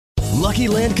Lucky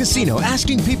Land Casino,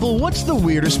 asking people, what's the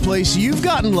weirdest place you've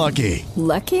gotten lucky?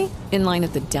 Lucky? In line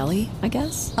at the deli, I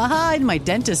guess? Aha, in my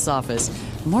dentist's office.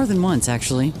 More than once,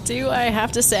 actually. Do I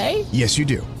have to say? Yes, you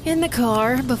do. In the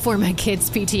car before my kids'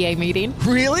 PTA meeting.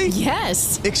 Really?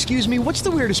 Yes. Excuse me, what's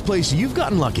the weirdest place you've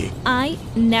gotten lucky? I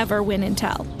never win and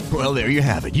tell. Well, there you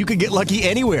have it. You can get lucky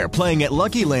anywhere, playing at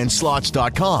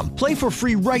LuckyLandSlots.com. Play for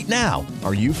free right now.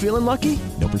 Are you feeling lucky?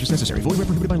 No purchase necessary. Void where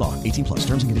prohibited by law. 18 plus.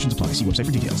 Terms and conditions apply. See website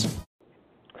for details.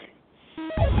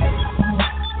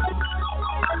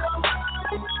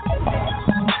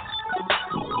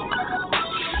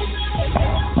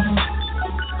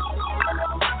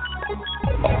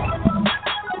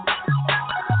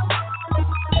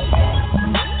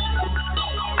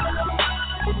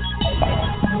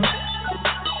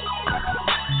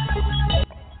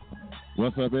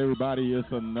 What's up, everybody? It's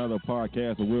another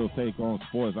podcast of Will Take on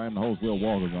Sports. I'm the host, Will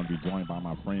Walker. Going to be joined by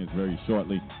my friends very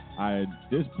shortly.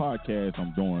 This podcast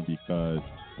I'm doing because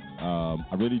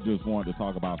I really just wanted to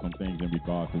talk about some things in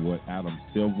regards to what Adam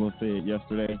Silver said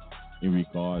yesterday in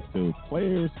regards to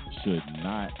players should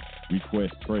not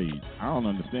request trades. I don't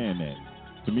understand that.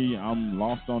 To me, I'm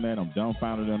lost on that. I'm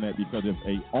dumbfounded on that because if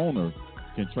a owner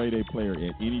can trade a player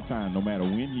at any time, no matter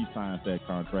when he signs that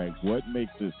contract, what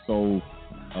makes it so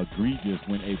egregious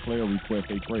when a player requests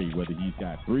a trade, whether he's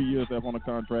got 3 years left on a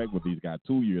contract, whether he's got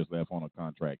 2 years left on a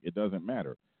contract? It doesn't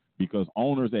matter because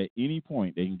owners at any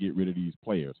point, they can get rid of these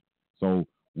players. So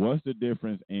what's the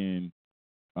difference in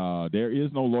there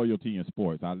is no loyalty in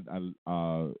sports. I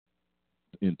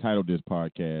entitled this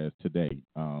podcast today,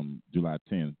 July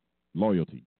 10th,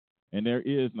 Loyalty. And there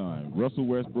is none. Russell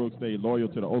Westbrook stayed loyal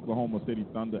to the Oklahoma City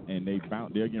Thunder, and they're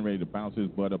getting ready to bounce his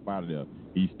butt up out of there.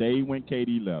 He stayed when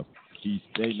KD left. He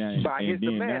stayed now, by his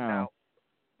demand now.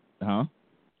 Huh?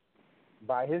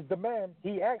 By his demand,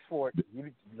 he asked for it.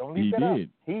 You don't leave he that did. out.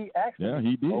 He asked for it. Yeah,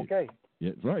 he did. Okay.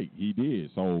 Yeah, right. He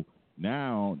did. So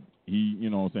now he, you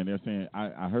know what I'm saying, they're saying,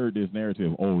 I heard this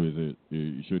narrative,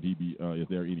 should he be, is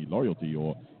there any loyalty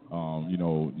or,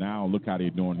 now look how they're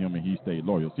doing him and he stayed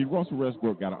loyal. See, Russell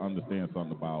Westbrook got to understand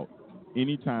something about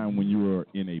anytime when you're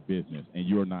in a business and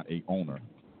you're not a owner.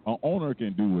 An owner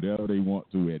can do whatever they want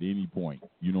to at any point.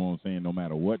 You know what I'm saying? No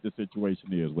matter what the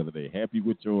situation is, whether they're happy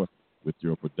with your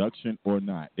production or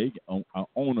not, an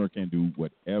owner can do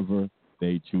whatever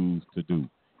they choose to do.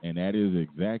 And that is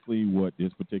exactly what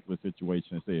this particular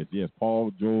situation says. Yes,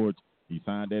 Paul George, he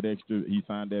signed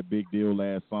that big deal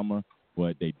last summer,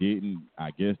 but they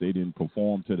didn't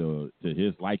perform to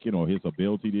his liking or his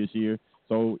ability this year.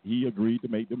 So he agreed to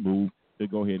make the move to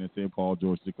go ahead and send Paul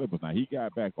George to the Clippers. Now, he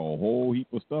got back a whole heap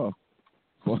of stuff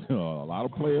for a lot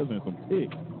of players and some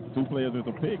picks, 2 players and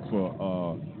some picks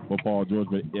for Paul George.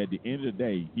 But at the end of the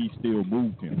day, he still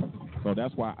moved him. So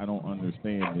that's why I don't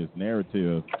understand this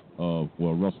narrative of,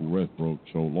 well, Russell Westbrook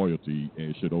showed loyalty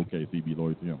and should OKC be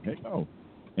loyal to him. Heck no.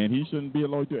 And he shouldn't be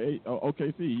loyal to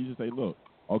OKC. He should say, look,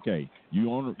 okay, you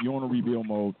on a rebuild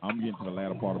mode. I'm getting to the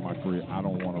latter part of my career. I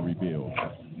don't want to rebuild.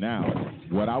 Now,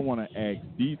 what I want to ask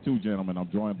these 2 gentlemen, I'm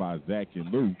joined by Zach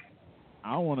and Lou.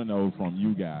 I want to know from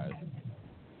you guys,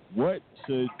 what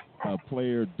should a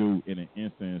player do in an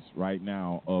instance right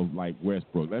now of like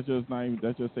Westbrook? Let's just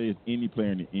say it's any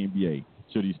player in the NBA.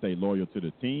 Should he stay loyal to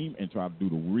the team and try to do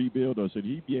the rebuild, or should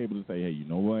he be able to say, hey, you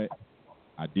know what?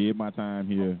 I did my time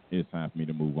here. It's time for me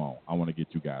to move on. I want to get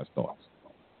you guys' thoughts.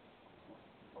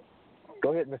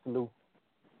 Go ahead, Mr. Lou.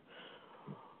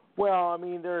 Well, I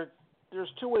mean, there's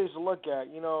 2 ways to look at.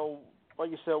 Like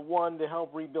you said, one, to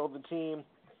help rebuild the team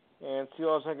and see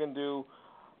what else I can do.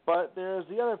 But there's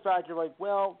the other factor, like,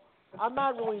 well, I'm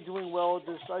not really doing well with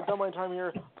this. I've done my time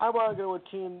here. I want to go to a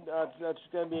team that's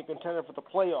going to be a contender for the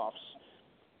playoffs.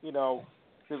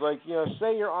 Because,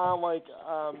 say you're on,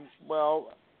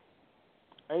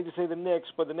 I hate to say the Knicks,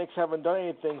 but the Knicks haven't done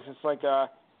anything since,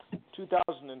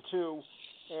 2002.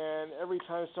 And every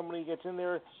time somebody gets in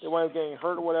there, they wind up getting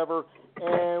hurt or whatever.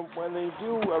 And when they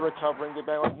do recover and get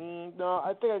back, no,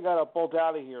 I think I got to bolt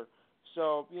out of here.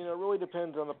 So, it really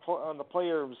depends on the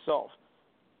player himself.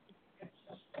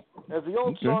 As the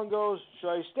old song goes, should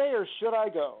I stay or should I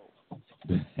go?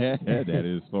 That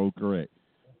is so correct.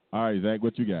 All right, Zach,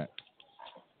 what you got?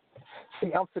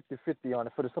 See, I'm 50-50 on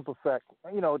it for the simple fact,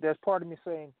 there's part of me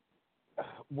saying,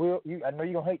 Will, I know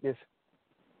you're going to hate this.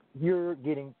 You're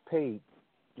getting paid.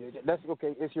 That's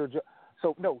okay. It's your job.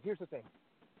 So, no, here's the thing.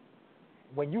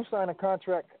 When you sign a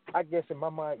contract, I guess in my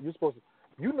mind, you're supposed to,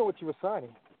 you know what you were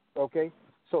signing, okay?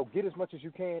 So get as much as you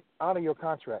can, honor your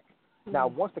contract. Mm-hmm. Now,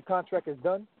 once the contract is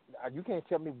done, you can't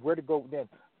tell me where to go then.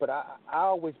 But I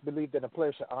always believe that a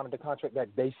player should honor the contract that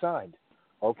they signed,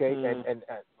 okay? Mm-hmm. And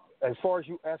as far as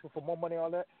you asking for more money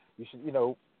on that, you should,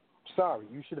 sorry,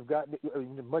 you should have gotten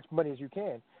as much money as you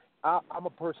can. I'm a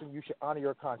person, you should honor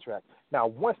your contract. Now,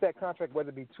 once that contract, whether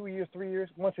it be 2 years, 3 years,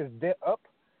 once it's up,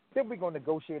 then we're going to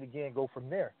negotiate again and go from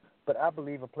there. But I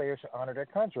believe a player should honor their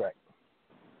contract.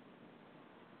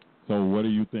 So what do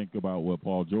you think about what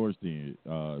Paul George did?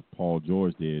 I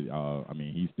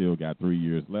mean, he still got 3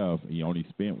 years left. He only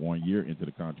spent 1 year into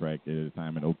the contract at his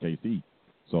time in OKC.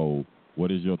 So what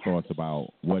is your thoughts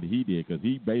about what he did? Because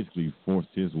he basically forced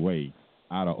his way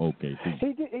out of OKC.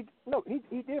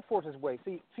 He did force his way.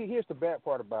 See, here's the bad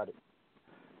part about it.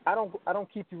 I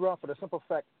don't keep you around for the simple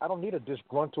fact I don't need a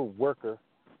disgruntled worker,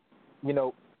 in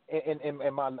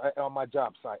on my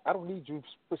job site. I don't need you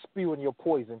spewing your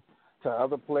poison to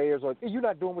other players, or you're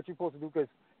not doing what you're supposed to do, because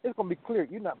it's going to be clear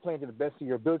you're not playing to the best of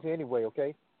your ability anyway.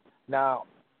 Okay, now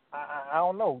I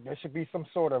don't know. There should be some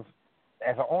sort of,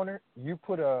 as an owner, you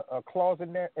put a clause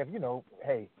in there. If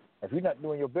hey, if you're not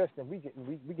doing your best, then we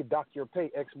can dock your pay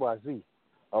X, Y, Z.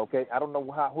 Okay, I don't know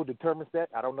who determines that.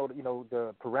 I don't know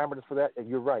the parameters for that. And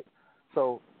you're right.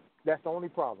 So that's the only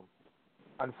problem.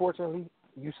 Unfortunately,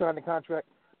 you signed the contract,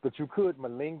 but you could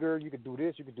malinger. You could do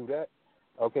this. You could do that.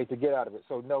 Okay, to get out of it.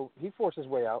 So no, he forced his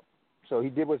way out. So he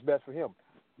did what's best for him.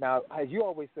 Now, as you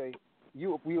always say,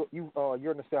 you're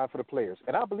on the side for the players,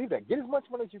 and I believe that. Get as much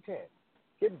money as you can.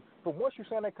 But once you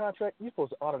sign that contract, you're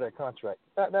supposed to honor that contract.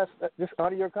 Just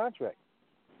honor your contract.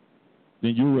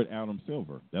 Then you're with Adam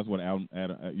Silver. That's what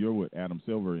you're with Adam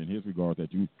Silver in his regard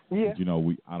that you. Yeah. He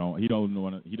doesn't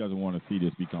want to see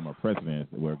this become a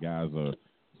precedent where guys are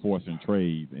forcing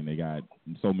trades and they got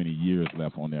so many years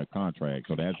left on their contract.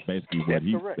 So that's basically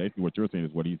what you're saying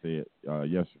is what he said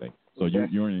yesterday. So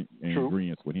you're in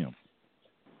agreement with him.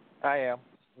 I am.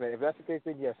 If that's the case,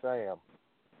 then yes, I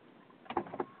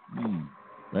am.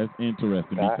 That's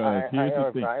interesting because here's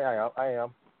the thing. I am.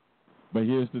 But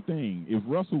here's the thing. If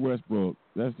Russell Westbrook,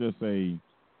 let's just say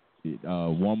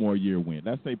 1 more year went.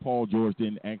 Let's say Paul George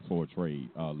didn't ask for a trade,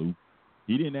 Lou.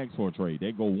 He didn't ask for a trade.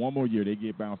 They go 1 more year. They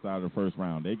get bounced out of the first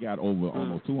round. They got over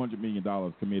almost $200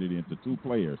 million committed into 2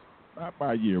 players. Not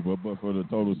by a year, but for the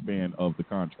total span of the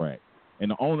contract.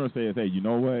 And the owner says, hey, you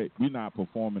know what? We're not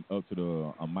performing up to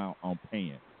the amount I'm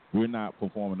paying. We're not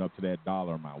performing up to that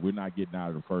dollar amount. We're not getting out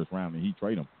of the first round, and he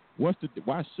trade them. Why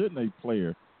shouldn't a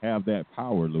player have that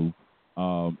power, Lou,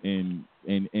 and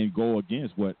go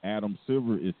against what Adam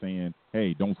Silver is saying?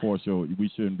 Hey, don't force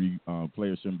players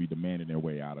shouldn't be demanding their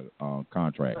way out of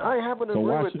contract. I happen to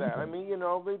agree with that. I mean,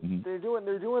 they're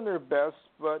doing their best,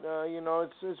 but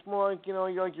it's more like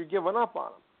you're giving up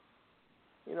on them.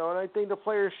 And I think the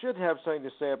players should have something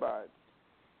to say about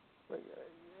it.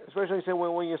 Especially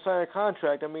when you sign a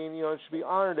contract, I mean, it should be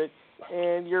honored,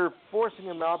 and you're forcing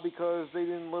them out because they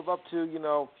didn't live up to,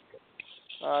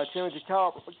 championship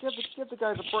caliber. But give the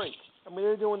guys a break. I mean,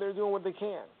 they're doing what they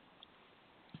can.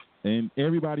 And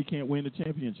everybody can't win the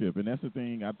championship, and that's the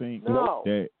thing I think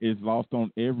that is lost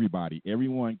on everybody.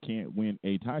 Everyone can't win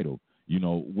a title.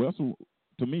 Russell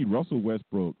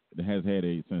Westbrook has had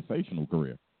a sensational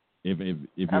career. If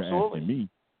you're asking me.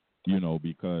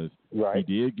 Because he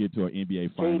did get to an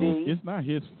NBA Finals. KD. It's not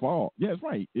his fault. Yeah, that's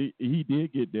right. He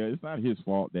did get there. It's not his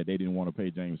fault that they didn't want to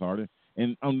pay James Harden.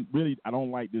 And I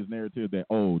don't like this narrative that,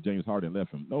 James Harden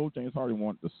left him. No, James Harden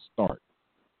wanted to start.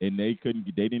 And they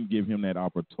didn't give him that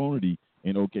opportunity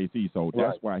in OKC. So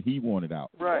that's why he wanted out.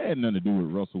 Right. It had nothing to do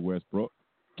with Russell Westbrook.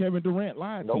 Kevin Durant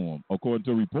lied to him, according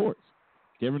to reports.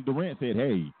 Kevin Durant said,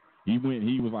 hey, he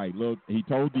was like, look, he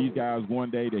told these guys one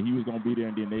day that he was going to be there,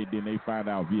 and then they find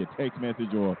out via text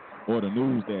message or the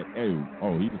news that,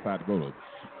 he decided to go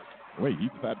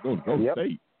to Golden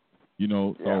State.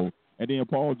 So, and then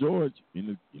Paul George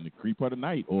in the creep of the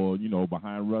night or,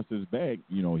 behind Russ's back,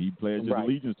 he pledged his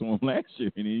allegiance to him last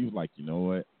year, and he was like, you know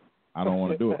what, I don't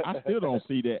want to do it. I still don't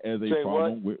see that as a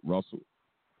problem with Russell.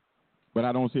 But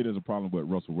I don't see it as a problem with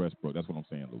Russell Westbrook. That's what I'm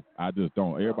saying, Lou. I just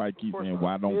don't. Everybody keeps saying,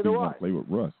 why don't people play with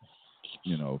Russ?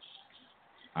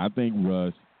 I think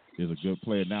Russ is a good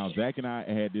player. Now, Zach and I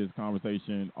had this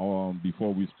conversation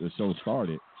before the show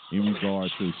started in regard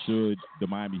to should the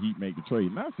Miami Heat make the trade.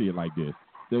 And I see it like this.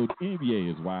 The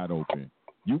NBA is wide open.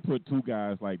 You put 2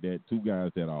 guys like that, 2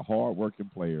 guys that are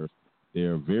hard-working players.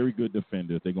 They're very good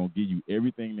defenders. They're going to give you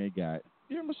everything they got.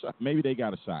 Give them a shot. Maybe they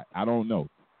got a shot. I don't know.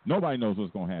 Nobody knows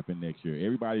what's going to happen next year.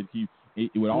 Everybody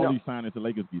with all these signings the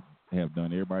Lakers have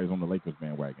done, everybody's on the Lakers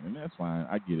bandwagon, and that's fine.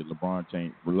 I get it.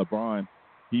 LeBron,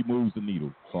 he moves the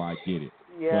needle, so I get it.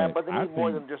 Yeah, but they need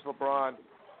more than just LeBron.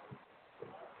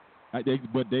 But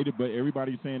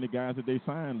everybody's saying the guys that they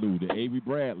signed, Lou, the Avery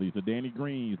Bradleys, the Danny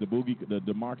Greens, the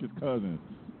DeMarcus Cousins,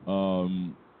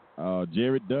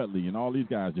 Jared Dudley, and all these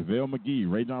guys, JaVale McGee,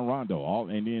 Rajon Rondo,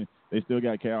 and then they still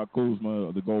got Kyle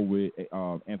Kuzma to go with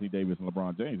Anthony Davis and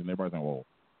LeBron James, and everybody's saying, well,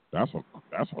 that's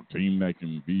a team that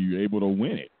can be able to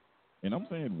win it. And I'm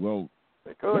saying, well,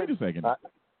 wait a second.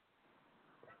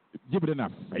 Yeah, but they're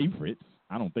not favorites.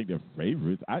 I don't think they're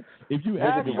favorites. If you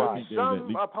ask me, I think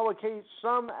some publications,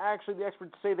 some actually the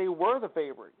experts say they were the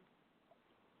favorite.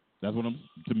 That's what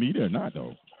to me, they're not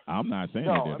though. I'm not saying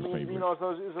that they're the favorite. You know,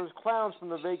 it's those clowns from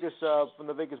the Vegas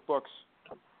books.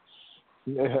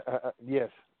 Yes,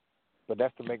 but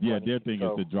that's to make money. Yeah, their thing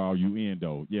is to draw you in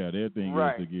though. Yeah, their thing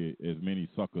is to get as many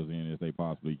suckers in as they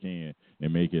possibly can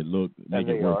and make it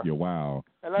worth your while.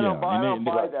 And I don't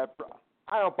buy that.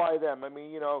 I don't buy them. I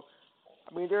mean, you know,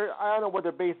 I don't know what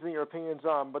they're basing their opinions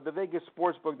on, but the Vegas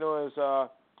sportsbook known as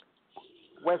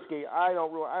Westgate, I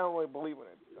don't really believe in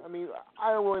it. I mean,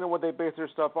 I don't really know what they base their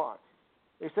stuff on.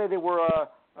 They say they were a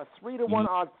 3-1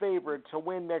 odd favorite to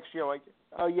win next year. Like,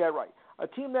 oh yeah, right. A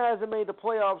team that hasn't made the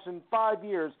playoffs in 5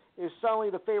 years is suddenly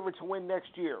the favorite to win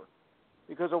next year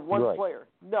because of one player.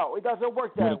 No, it doesn't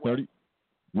work that way.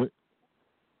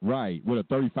 Right, with a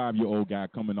 35-year-old guy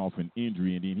coming off an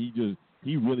injury, and then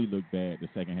he really looked bad the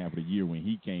second half of the year when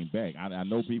he came back. I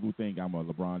know people think I'm a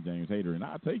LeBron James hater, and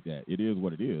I'll take that. It is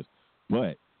what it is.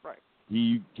 But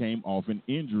he came off an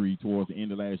injury towards the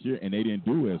end of last year, and they didn't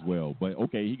do as well. But,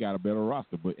 okay, he got a better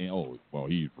roster.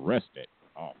 He's rested.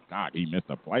 Oh, God, he missed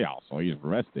the playoffs, so he's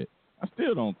rested. I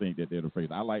still don't think that they're the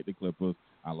favorite. I like the Clippers.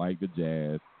 I like the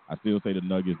Jazz. I still say the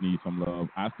Nuggets need some love.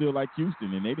 I still like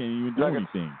Houston, and they didn't even do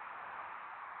anything.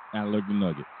 I like the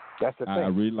Nuggets. That's the thing. I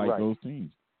really like those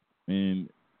teams. And,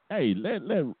 hey,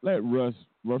 let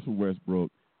Russell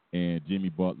Westbrook and Jimmy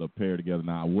Butler pair together.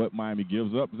 Now, what Miami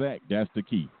gives up, Zach, that's the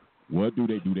key. What do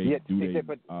they do? Let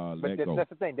go? That's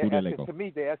the thing. To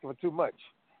me, they're asking for too much.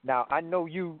 Now, I know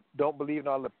you don't believe in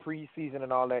all the preseason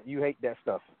and all that. You hate that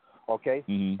stuff, okay?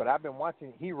 Mm-hmm. But I've been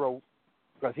watching Hero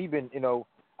because he's been,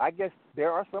 I guess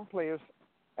there are some players,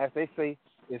 as they say,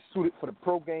 is suited for the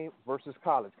pro game versus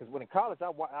college. Because when in college, I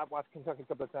watched Kentucky a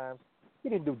couple of times. He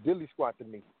didn't do diddly squat to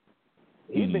me.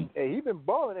 He's been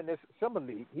balling in this summer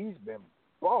league. He's been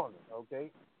balling,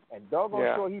 okay? And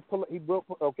doggone sure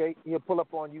he'll pull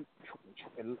up on you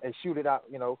and shoot it out,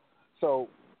 So,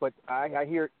 but I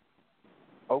hear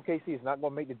OKC is not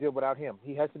going to make the deal without him.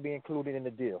 He has to be included in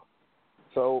the deal.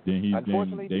 So,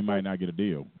 unfortunately, they might not get a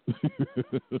deal.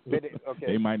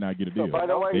 They might not get a deal. So, by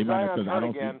the way, Zion's hurt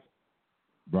again.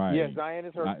 Right. Yes, Zion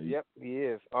is hurt. Yep, he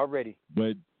is already.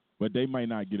 But they might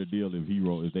not get a deal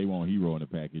if they want Hero in the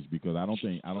package, because I don't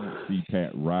see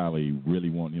Pat Riley really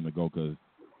wanting him to go, because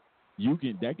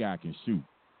that guy can shoot.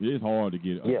 It's hard to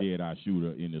get a dead-eye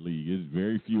shooter in the league. There's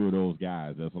very few of those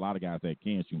guys. There's a lot of guys that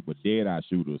can shoot, but dead-eye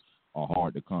shooters are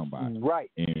hard to come by. Right.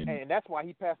 And that's why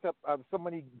he passed up so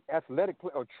many athletic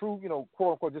or true,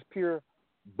 quote-unquote, just pure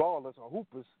ballers or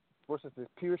hoopers versus this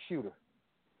pure shooter.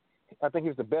 I think he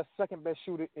was the second best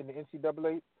shooter in the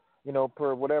NCAA,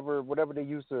 per whatever they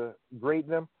used to grade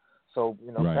them. So,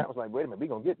 Pat was like, wait a minute, we're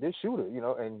going to get this shooter,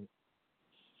 and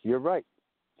you're right.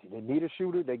 They need a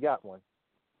shooter. They got one.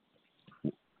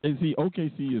 And see,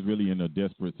 OKC is really in a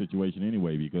desperate situation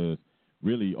anyway, because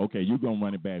really, okay, you're going to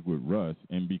run it back with Russ,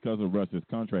 and because of Russ's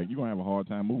contract, you're going to have a hard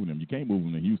time moving him. You can't move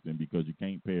him to Houston because you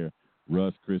can't pair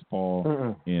Russ, Chris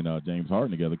Paul, and James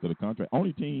Harden together because of the contract.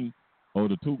 Only team, or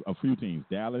a few teams,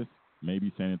 Dallas,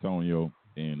 maybe San Antonio,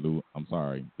 and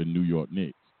the New York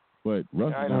Knicks. But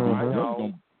Russ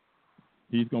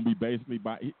he's going to be basically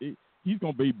he's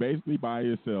going to be basically by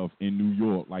himself in New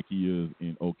York like he is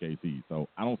in OKC. So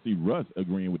I don't see Russ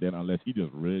agreeing with that unless he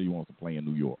just really wants to play in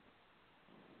New York.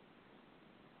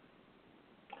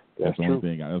 That's the only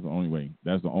thing. That's the only way.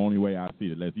 That's the only way I see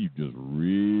it, unless he just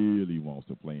really wants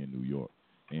to play in New York.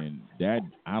 And that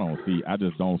I don't see. I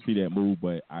just don't see that move.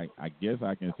 But I guess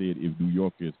I can see it if New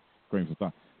York is creating some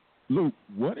stuff. Luke,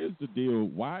 what is the deal?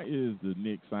 Why is the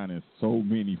Knicks signing so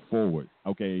many forwards?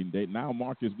 Okay, now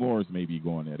Marcus Morris may be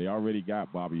going there. They already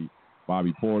got Bobby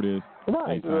Portis.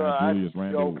 Right. They signed Julius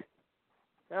Randle.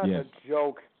 That's a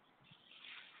joke.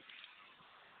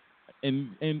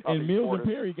 And Mills and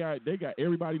Perry got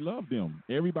everybody loved them.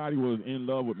 Everybody was in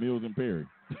love with Mills and Perry.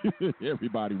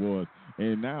 Everybody was.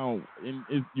 And now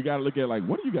you got to look at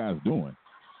what are you guys doing?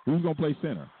 Who's gonna play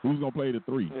center? Who's gonna play the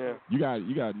three? Yeah. You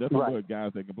got nothing but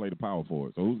guys that can play the power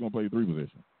forward. So who's gonna play the three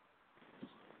position?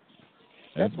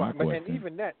 That's my question. And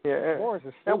even that, Morris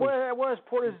is and what has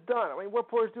Portis done? I mean, what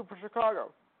Portis do for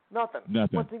Chicago? Nothing.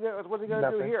 What's he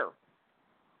gonna do here?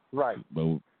 Right.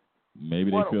 But maybe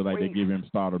they feel like they give him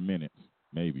starter minutes.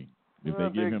 Maybe if they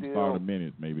give him starter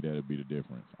minutes, maybe that'll be the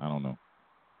difference. I don't know.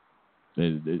 I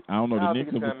don't know. I don't think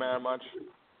it's gonna matter much.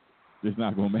 It's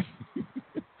not gonna matter.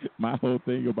 My whole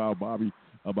thing about Bobby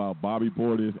about Bobby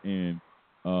Portis and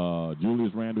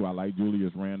Julius Randle. I like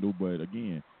Julius Randle, but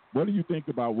again, what do you think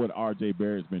about what R.J.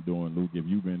 Barrett's been doing, Luke? If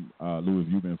you've been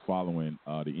following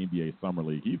the NBA Summer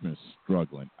League, he's been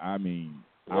struggling. I mean,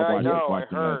 Yeah, I watched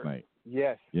I him last night.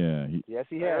 Yes. Yeah, Yes,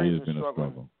 he has. He has been a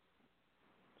struggle.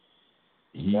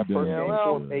 He doesn't Yeah,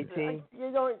 well, good. 18.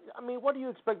 I mean, what do you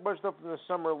expect much stuff from the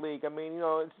summer league? I mean,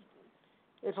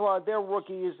 it's a lot. They're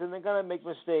rookies and they're gonna make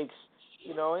mistakes.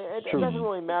 It doesn't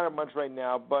really matter much right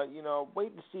now. But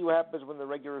wait to see what happens when the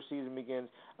regular season begins.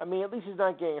 I mean, at least he's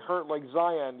not getting hurt like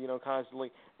Zion,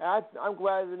 constantly. And I'm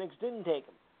glad the Knicks didn't take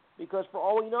him, because for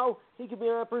all we know, he could be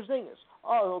another Porzingis.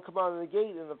 Oh, he'll come out of the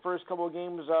gate in the first couple of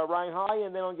games riding high,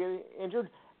 and then he'll get injured,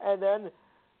 and then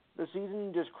the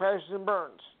season just crashes and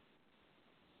burns.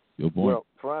 Good point. Well,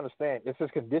 for I understand, it's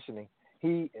his conditioning.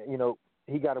 He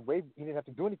got away. He didn't have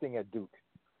to do anything at Duke.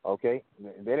 Okay,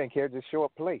 they didn't care, just show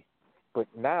up, play. But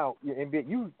now,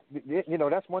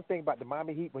 that's one thing about the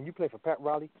Miami Heat. When you play for Pat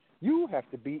Riley, you have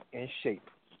to be in shape.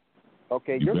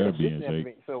 Okay, You your better be in conditioning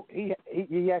shape. so he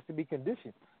has to be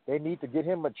conditioned. They need to get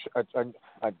him I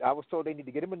was told they need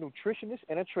to get him a nutritionist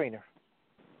and a trainer.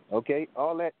 Okay,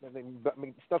 all that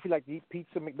stuff he like to eat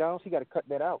pizza, McDonald's, he got to cut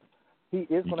that out. He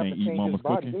is going to have to change his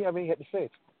body. Cooking? I mean, he had to say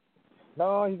it.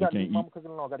 No, he got to eat mama eat.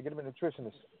 cooking along. Got to get him a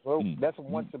nutritionist. Well, that's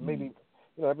once maybe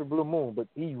every blue moon. But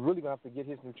he really gonna have to get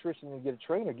his nutrition and get a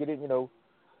trainer. Get it,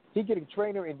 he get a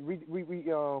trainer and what's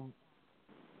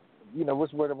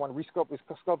the word I want to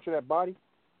sculpture that body.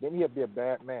 Then he'll be a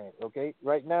bad man. Okay,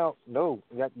 right now, no.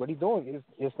 What he's doing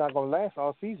it's not gonna last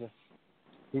all season.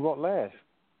 He won't last.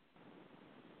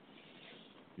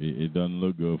 It doesn't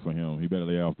look good for him. He better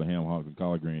lay off the ham hocks and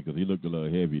collard green, because he looked a little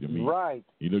heavy to me. Right.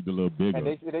 He looked a little bigger. And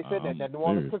they said that New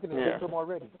Orleans cooking is getting to him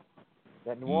already.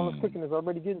 That New Orleans cooking is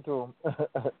already getting to him.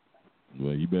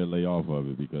 Well, you better lay off of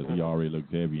it, because he already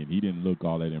looks heavy, and he didn't look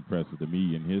all that impressive to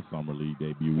me in his summer league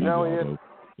debut. No, he although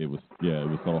it was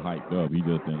so hyped up. He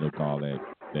just didn't look all that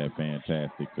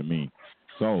fantastic to me.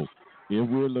 So if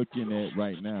we're looking at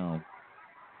right now,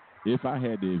 if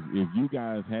you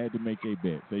guys had to make a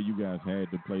bet, say you guys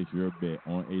had to place your bet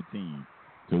on a team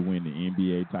to win the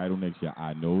NBA title next year,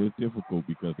 I know it's difficult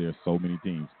because there's so many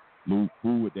teams. Lou,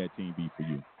 who would that team be for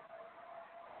you?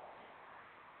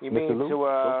 You mean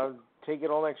to take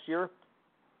it all next year?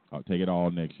 I'll take it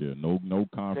all next year. No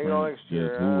conference. Take it all next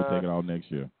year. Who would take it all next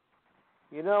year?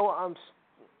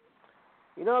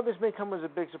 This may come as a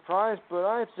big surprise, but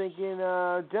I'm thinking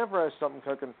Denver has something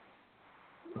cooking.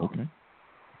 Okay.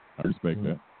 I respect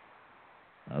that.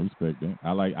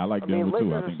 I like Denver Lakers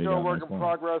too. I are think they still got a work nice in form.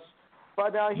 progress.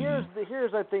 But now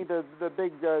here's I think the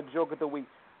big joke of the week.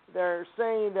 They're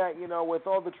saying that with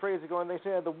all the trades going, they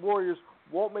say that the Warriors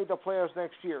won't make the playoffs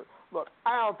next year. Look,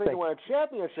 I don't think they win a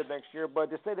championship next year, but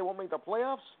to say they won't make the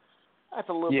playoffs, that's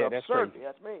a little bit absurd.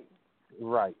 That's me.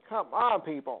 Right. Come on,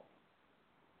 people.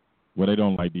 Well, they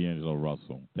don't like D'Angelo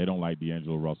Russell. They don't like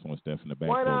D'Angelo Russell and Steph in the backcourt.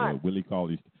 Why not? Willie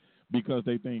Cauley, because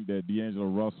they think that D'Angelo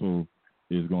Russell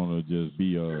is going to just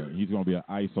be he's going to be an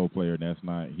ISO player.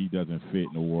 And he doesn't fit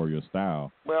in the Warrior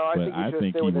style. Well, I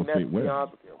think he with will the Nets, fit well. to be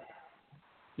honest with you.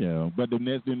 Yeah, but the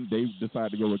Nets they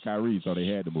decided to go with Kyrie, so they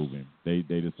had to move him. They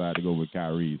decided to go with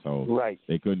Kyrie, so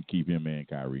they couldn't keep him and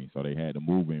Kyrie, so they had to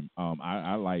move him.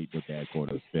 I like the backcourt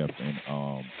of Steph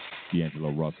and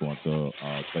D'Angelo Russell until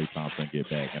Klay Thompson get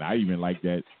back, and I even like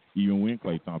that even when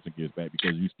Klay Thompson gets back,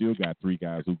 because you still got three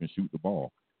guys who can shoot the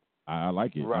ball. I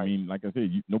like it. Right. I mean, like I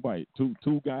said,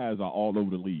 two guys are all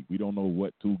over the league. We don't know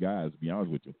what two guys. To be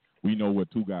honest with you, we know what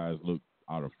two guys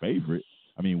are the favorite.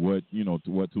 I mean, what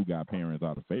two guy pairings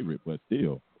are the favorite, but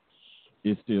still,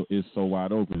 it's so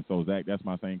wide open. So Zach, that's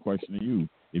my same question to you.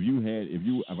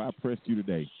 If I pressed you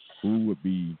today, who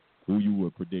you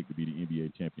would predict to be the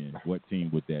NBA champion? What team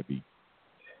would that be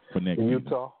for next season?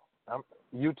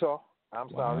 Utah. I'm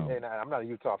Wow. sorry, and I'm not a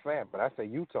Utah fan, but I say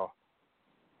Utah.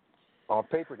 On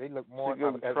paper, they look more It's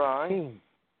a good as try. a team.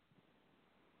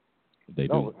 They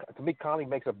do. To me, Conley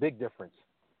makes a big difference.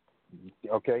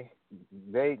 Okay,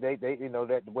 they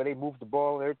that the way they move the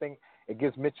ball and everything, it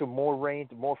gives Mitchell more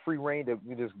free reign to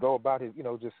just go about his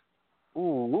just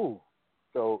ooh.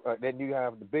 So then you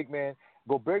have the big man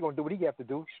Gobert gonna do what he have to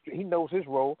do. He knows his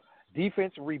role,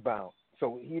 defense, rebound.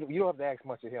 So you don't have to ask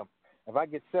much of him. If I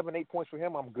get 7-8 points for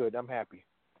him, I'm good. I'm happy.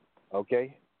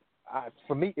 Okay,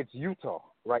 for me it's Utah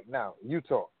right now.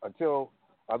 Utah until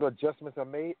other adjustments are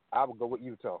made, I will go with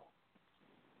Utah.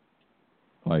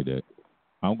 I like that.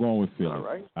 I'm going with Philly. All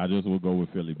right. I just will go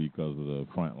with Philly because of the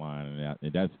front line, and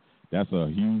that's a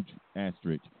huge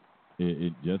asterisk.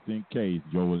 It just in case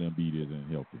Joel Embiid isn't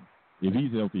healthy. If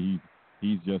he's healthy,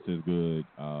 he's just as good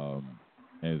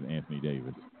as Anthony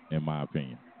Davis. in my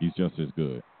opinion. He's just as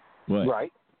good. But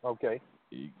Right. Okay.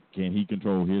 can he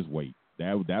control his weight?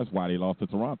 That's why they lost to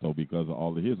Toronto, because of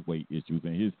all of his weight issues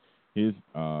and his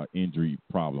injury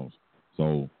problems.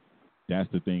 So that's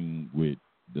the thing with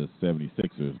the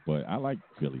 76ers. But I like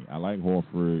Philly. I like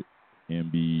Horford,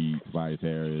 Embiid, Tobias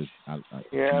Harris. But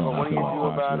what do you do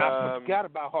about? I forgot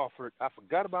about Horford.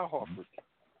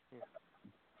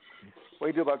 What do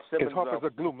you do about Simmons? Because Horford's a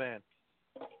glue man.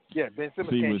 Yeah, Ben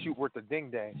Simmons can't shoot worth a ding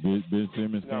dang. Ben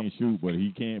Simmons can't shoot, but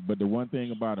he can't. But the one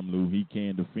thing about him, Lou, he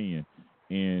can defend.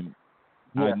 And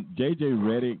J.J.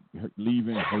 Redick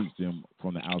leaving hurts them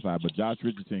from the outside, but Josh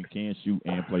Richardson can shoot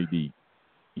and play D.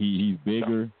 He's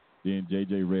bigger than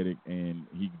J.J. Redick, and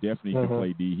he definitely can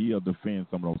play D. He'll defend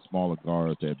some of those smaller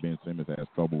guards that Ben Simmons has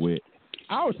trouble with.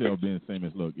 I would tell Ben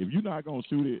Simmons, look, if you're not going to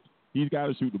shoot it, he's got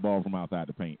to shoot the ball from outside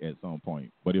the paint at some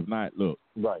point. But if not, look,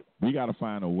 we got to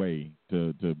find a way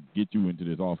to get you into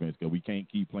this offense, because we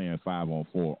can't keep playing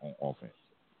 5-on-4 on offense.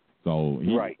 So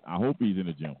I hope he's in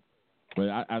the gym. But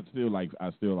I still like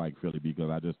Philly, because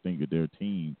I just think that their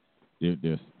team,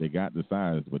 they got the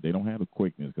size, but they don't have the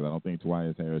quickness, because I don't think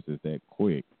Tobias Harris is that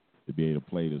quick to be able to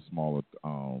play the smaller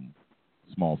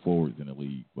small forwards in the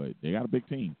league. But they got a big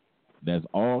team. That's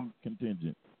all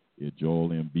contingent if Joel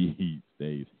Embiid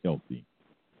stays healthy.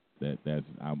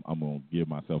 I'm gonna give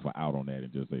myself an out on that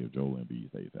and just say if Joel Embiid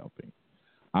stays healthy.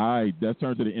 All right, let's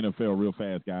turn to the NFL real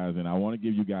fast, guys, and I want to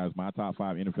give you guys my top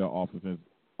 5 NFL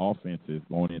offenses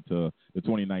going into the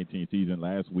 2019 season.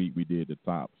 Last week we did the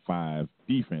top 5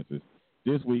 defenses.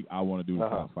 This week I want to do the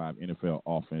top 5 NFL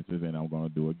offenses, and I'm going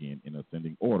to do it again in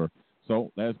ascending order.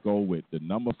 So let's go with the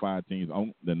number 5 teams.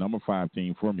 The number 5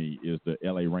 team for me is the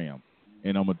LA Rams,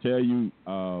 and I'm going to tell you,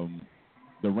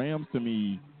 the Rams to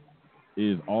me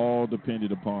is all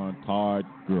dependent upon Todd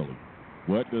Gurley.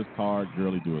 What does Todd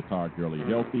Gurley do? Is Todd Gurley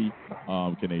healthy?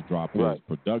 Can they drop his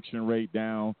production rate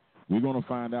down? We're going to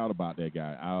find out about that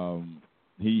guy.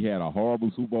 He had a horrible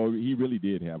Super Bowl. He really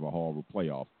did have a horrible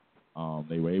playoff.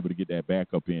 They were able to get that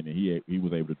backup in, and he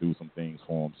was able to do some things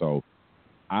for him. So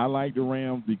I like the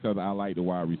Rams because I like the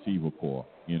wide receiver core,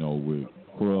 with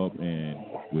Krupp and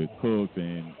with Cooks.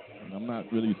 And I'm not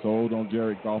really sold on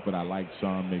Jared Goff, but I like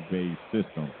Sean McVay's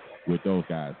system with those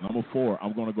guys. Number 4,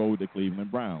 I'm going to go with the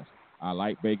Cleveland Browns. I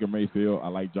like Baker Mayfield. I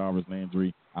like Jarvis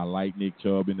Landry. I like Nick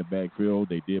Chubb in the backfield.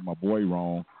 They did my boy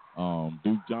wrong,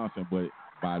 Duke Johnson, but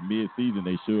by mid-season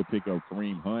they should pick up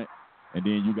Kareem Hunt. And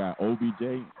then you got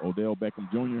OBJ, Odell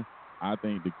Beckham Jr. I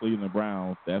think the Cleveland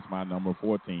Browns, that's my number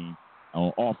 4 team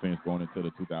on offense going into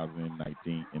the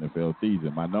 2019 NFL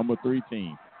season. My number 3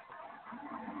 team,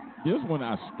 this one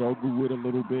I struggled with a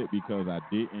little bit because I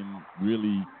didn't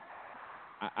really –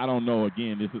 I don't know.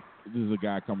 Again, this is a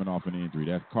guy coming off an injury.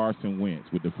 That's Carson Wentz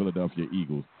with the Philadelphia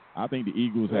Eagles. I think the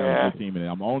Eagles have a good team, and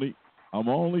I'm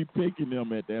only picking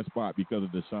them at that spot because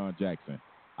of Deshaun Jackson.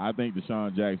 I think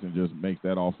Deshaun Jackson just makes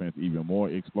that offense even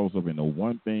more explosive, and the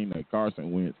one thing that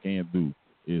Carson Wentz can do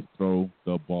is throw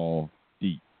the ball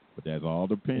deep. But that's all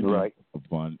dependent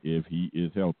upon if he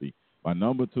is healthy. My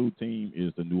number 2 team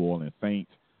is the New Orleans Saints.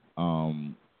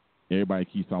 Everybody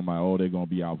keeps talking about, they're going to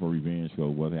be out for revenge for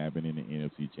what happened in the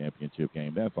NFC Championship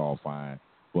game. That's all fine.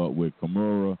 But with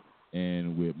Kamara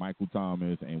and with Michael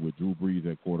Thomas and with Drew Brees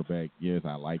at quarterback, yes,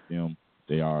 I like them.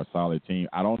 They are a solid team.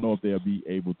 I don't know if they'll be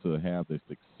able to have the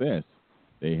success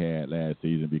they had last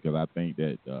season because I think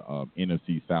that the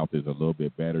NFC South is a little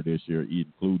bit better this year,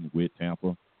 including with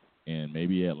Tampa. And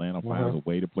maybe Atlanta finds a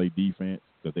way to play defense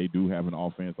because they do have an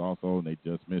offense also, and they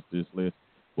just missed this list.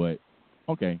 But,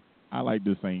 okay. I like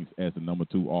the Saints as the number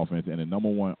 2 offense, and the number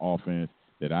 1 offense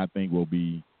that I think will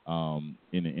be in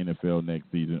the NFL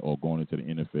next season or going into the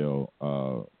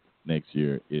NFL next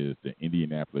year is the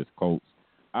Indianapolis Colts.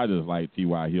 I just like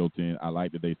T.Y. Hilton. I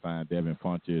like that they signed Devin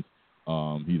Funchess.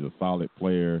 He's a solid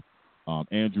player.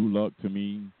 Andrew Luck, to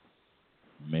me,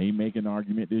 may make an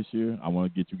argument this year. I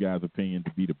want to get you guys' opinion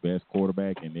to be the best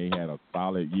quarterback, and they had a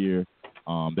solid year.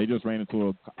 They just ran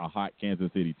into a hot Kansas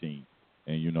City team.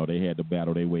 And, they had to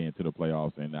battle their way into the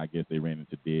playoffs, and I guess they ran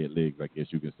into dead legs, I guess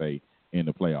you could say, in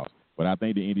the playoffs. But I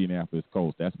think the Indianapolis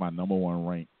Colts, that's my number 1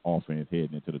 ranked offense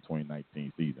heading into the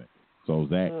 2019 season. So,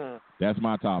 Zach, that's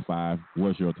my top 5.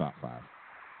 What's your top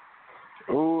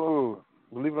 5? Ooh,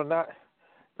 believe it or not.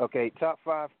 Okay, top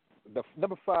 5. The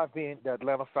number 5 being the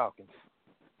Atlanta Falcons.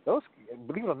 Those,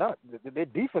 believe it or not, their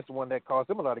defense is the one that caused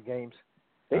them a lot of games.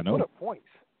 They put up points.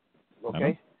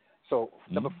 Okay? So,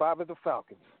 number 5 is the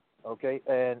Falcons. Okay,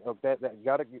 and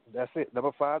that's it. Number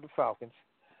 5, the Falcons.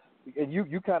 And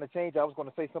you kind of changed. I was going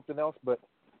to say something else, but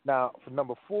now for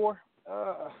number 4,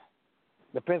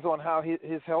 depends on how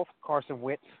his health, Carson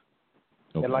Wentz.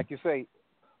 Okay. And like you say,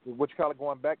 which color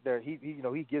going back there, he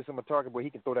gives him a target where he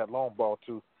can throw that long ball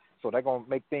to. So they're gonna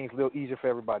make things a little easier for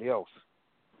everybody else.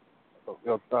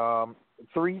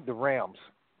 3, the Rams.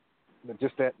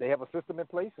 Just that they have a system in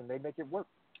place and they make it work.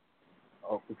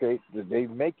 Okay, they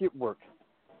make it work.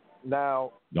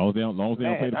 Now, long as they don't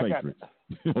play the Patriots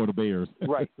or the Bears.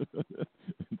 Right.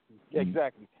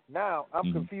 Exactly. Now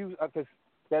I'm confused because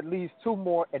that leaves 2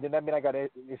 more, and then that means I got to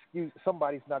excuse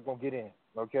somebody's not going to get in.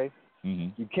 Okay.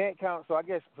 You can't count. So I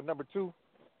guess for number 2,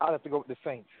 I'll have to go with the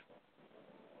Saints.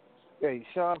 Hey,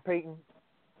 Sean Payton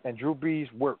and Drew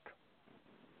Brees work.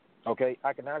 Okay,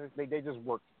 I can honestly they just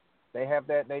work. They have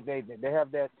that they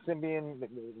have that symbiont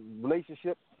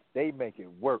relationship. They make it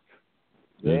work.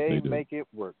 Yes, they make it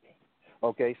work.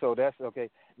 Okay, so that's okay.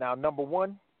 Now number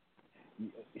 1,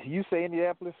 you say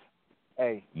Indianapolis.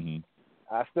 Hey,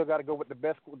 I still got to go with the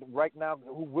best right now.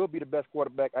 Who will be the best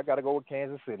quarterback? I got to go with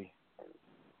Kansas City.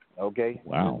 Okay.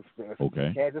 Wow.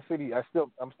 Okay. Kansas City.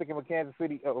 I'm sticking with Kansas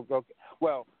City. Okay.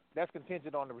 Well, that's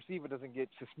contingent on the receiver doesn't get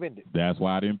suspended. That's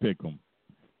why I didn't pick them.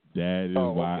 That is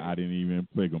why okay. I didn't even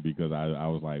pick them because I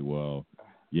was like, well,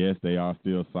 yes, they are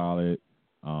still solid.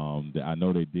 I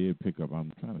know they did pick up.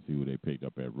 I'm trying to see who they picked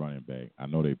up at running back. I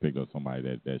know they picked up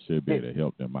somebody that should be able to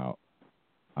help them out.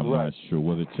 I'm not sure.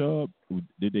 Was it Chubb?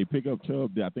 Did they pick up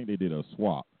Chubb? I think they did a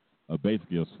swap,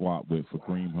 basically a swap for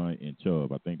Kareem Hunt and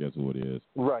Chubb. I think that's who it is.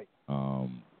 Right.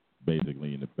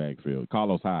 Basically in the backfield.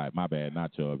 Carlos Hyde. My bad,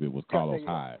 not Chubb. It was Carlos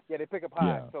Hyde. Yeah, they pick up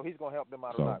Hyde, so he's going to help them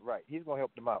out a lot. Right. He's going to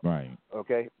help them out. Right.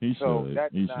 Okay. He should.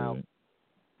 Should.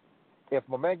 If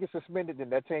my man gets suspended,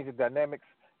 then that changes dynamics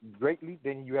greatly.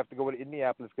 Then you have to go with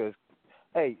Indianapolis because,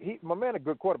 hey, my man a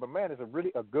good quarterback. My man is a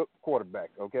good quarterback.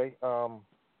 Okay.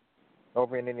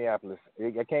 Over in Indianapolis,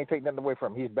 I can't take nothing away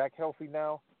from him. He's back healthy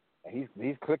now. He's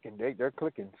clicking. They're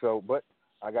clicking. So, but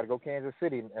I got to go Kansas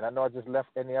City, and I know I just left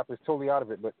Indianapolis totally out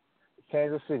of it, but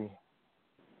Kansas City.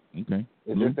 Okay.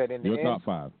 It's just that in the your end, top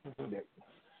 5.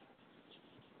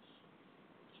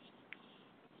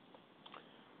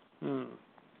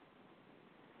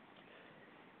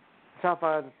 Top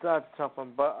 5. That's a tough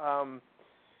one, but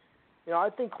I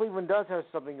think Cleveland does have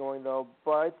something going though.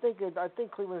 But I think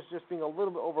Cleveland's just being a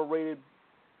little bit overrated.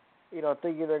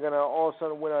 Thinking they're gonna all of a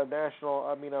sudden win a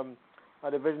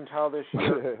division title this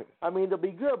year. I mean, they'll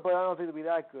be good, but I don't think they'll be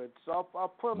that good. So I'll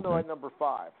put them though at number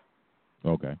 5.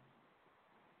 Okay.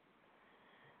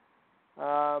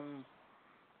 I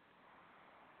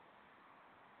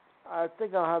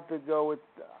think I'll have to go with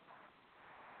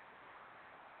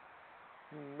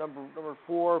number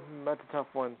 4. That's a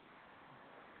tough one.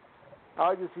 I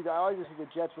like to see the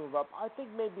Jets move up. I think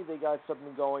maybe they got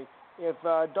something going. If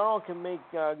Darnold can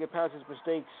get past his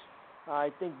mistakes, I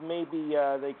think maybe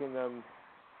they can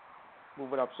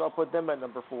move it up. So I'll put them at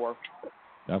number 4.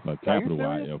 That's a capital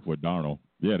IF with Darnold.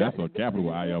 Yeah, that's a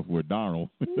capital IF with Darnold.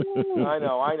 I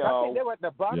know. I think they were at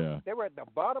the bottom. Yeah. They were at the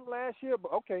bottom last year,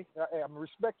 but okay, I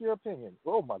respect your opinion.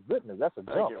 Oh my goodness, that's a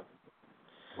jump. Thank you.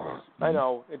 I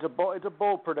know it's a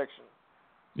bold prediction.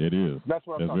 It is. That's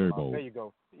what I'm talking very about. bold. There you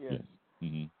go. Yeah. Yes.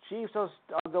 Mm-hmm. Chiefs, I'll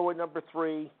go with number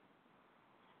 3.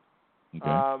 Okay.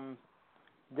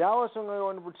 Dallas, I'm going to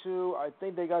go number 2. I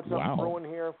think they got something brewing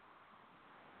here.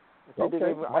 I think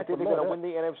they're going to win the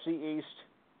NFC East.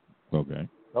 Okay.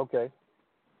 Okay.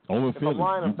 Over Philly.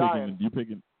 I'm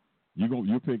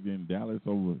You're picking Dallas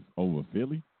over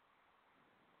Philly?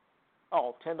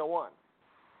 Oh, 10-1.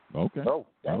 Okay. Oh,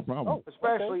 no problem.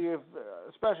 Especially if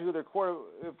their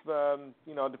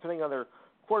depending on their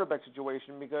quarterback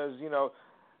situation, because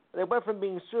they went from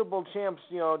being Super Bowl champs,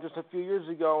 just a few years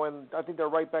ago, and I think they're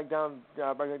right back down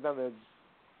the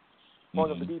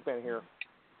point of the deep end here.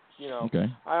 Okay.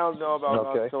 I don't know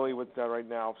about Philly with that right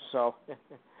now, so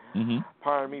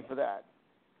pardon me for that.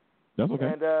 That's okay.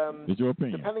 And it's your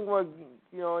opinion. Depending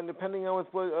on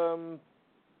what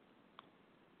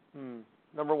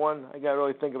number 1, I got to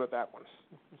really think about that one.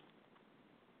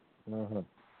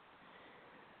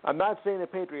 I'm not saying the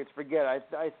Patriots forget. I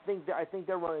think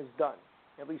their run is done,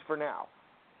 at least for now.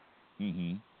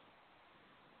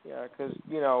 Yeah, because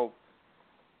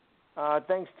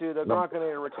thanks to the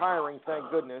Gronkanator retiring, thank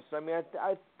goodness. I mean,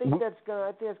 I think that's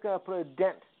gonna put a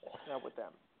dent with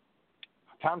them.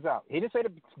 Time's out. He didn't say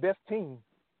the best team.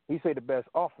 He said the best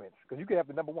offense, because you could have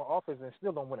the number 1 offense and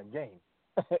still don't win a game.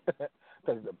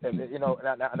 Because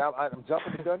now I'm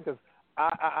jumping the gun because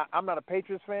I'm not a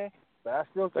Patriots fan, but I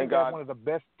still think they're one of the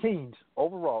best teams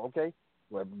overall. Okay,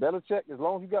 well, Belichick, as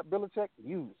long as you got Belichick,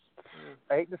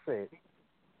 I hate to say it.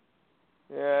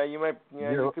 Yeah, you might.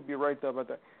 Yeah, you could be right though about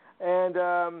that. And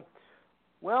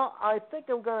I think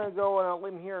I'm gonna go on a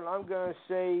limb here, and I'm gonna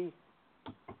say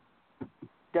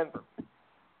Denver.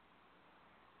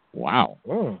 Wow.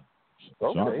 Okay.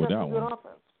 Shocked They with got that some good one.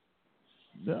 offense.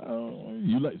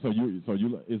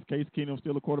 Is Case Keenum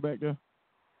still a quarterback there?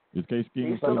 Is Case He's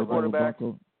Keenum still still a quarterback.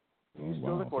 Bronco? He's Oh,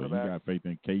 still the wow. quarterback. So you got faith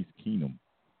in Case Keenum.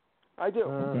 I do.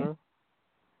 Okay.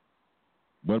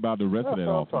 What about the rest of that That's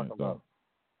what I'm offense, talking though? about.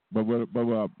 But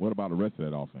what about the rest of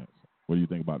that offense? What do you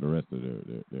think about the rest of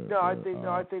I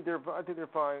think they're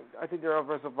fine. I think their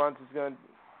offensive front is going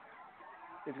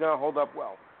to hold up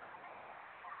well.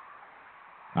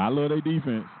 I love their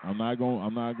defense. I'm not going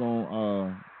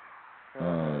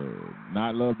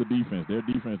not love the defense. Their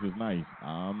defense is nice.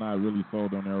 I'm not really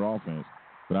sold on their offense,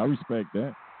 but I respect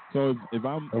that. So if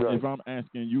I'm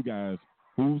asking you guys,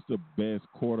 who's the best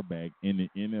quarterback in the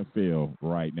NFL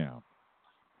right now?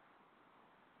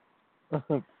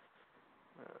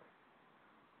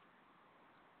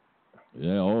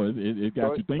 Yeah, it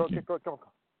got you thinking.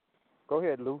 Go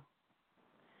ahead, Lou.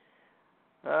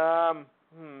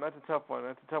 That's a tough one.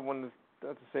 That's a tough one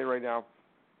to say right now.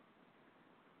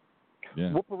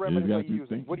 Yeah. What parameters are you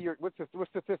using? Thinking. What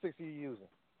statistics are you using?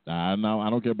 I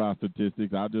don't care about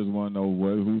statistics. I just want to know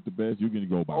who's the best. You can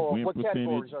go by win what percentage.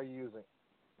 categories are you using?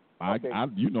 I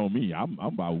you know me. I'm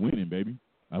about winning, baby.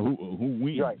 Who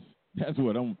wins? Right. That's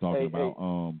what I'm talking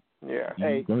about.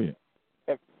 Yeah. Go ahead.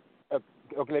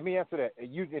 Okay, let me answer that.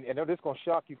 I know this is gonna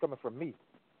shock you coming from me.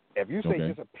 If you say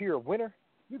just a pure winner,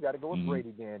 you got to go with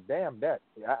Brady. Then, damn that.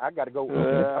 I got to go.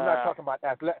 I'm not talking about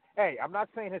Hey, I'm not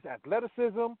saying his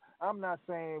athleticism. I'm not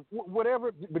saying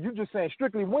whatever. But you're just saying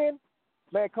strictly win.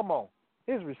 Man, come on.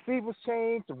 His receivers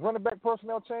changed. The running back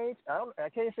personnel changed. I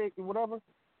can't say whatever.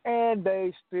 And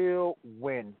they still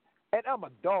win. And I'm a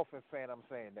Dolphin fan. I'm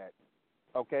saying that.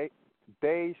 Okay,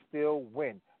 they still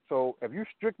win. So if you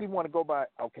strictly want to go by,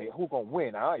 okay, who's going to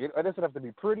win? It doesn't have to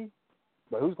be pretty,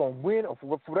 but who's going to win? Or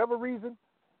for whatever reason,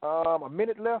 a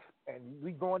minute left and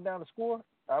we going down the score.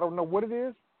 I don't know what it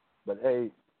is, but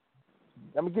hey,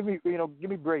 give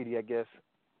me Brady, I guess.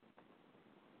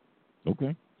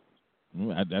 Okay,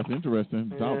 that's interesting.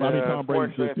 Tom Brady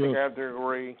I think I have to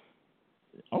agree.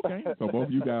 Okay, so both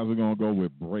of you guys are going to go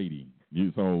with Brady.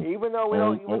 Even though I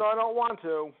don't want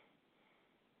to.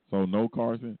 So no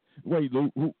Carson. Wait,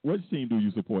 Lou, which team do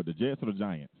you support? The Jets or the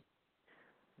Giants?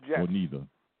 Jets. Or neither?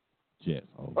 Jets.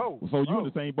 So you're in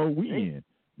the same boat we in.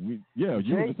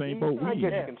 You're in the same boat we in. I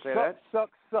guess you can say that.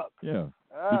 Suck. Yeah,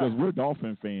 because we're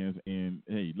Dolphin fans, and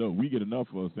hey, look, we get enough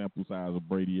of a sample size of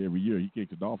Brady every year. He kicks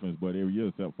the Dolphins, but every year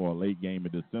except for a late game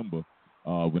in December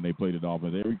when they play the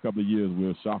Dolphins. Every couple of years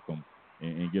we'll shock them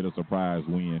and get a surprise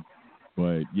win.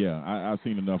 But, yeah, I've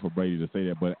seen enough of Brady to say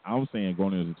that. But I'm saying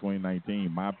going into 2019,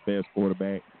 my best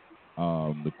quarterback,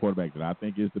 the quarterback that I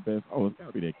think is the best, it's got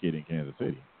to be that kid in Kansas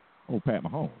City. Pat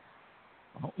Mahomes.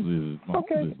 Mahomes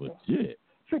is legit.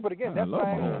 See, but again, that's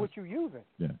not what you're using.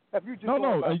 Yeah. If you just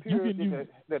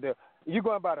you're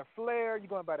going by the flair, you're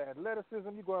going by the athleticism,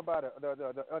 you're going by the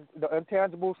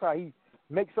intangibles, how he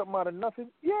makes something out of nothing.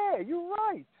 Yeah, you're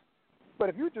right. But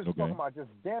if you're just talking about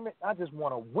damn it, I just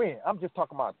want to win. I'm just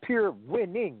talking about pure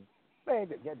winning. Man,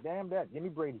 damn that. Give me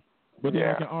Brady. But then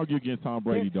I can argue against Tom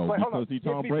Brady, though, because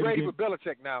Tom Brady. Brady with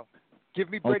Belichick now. Give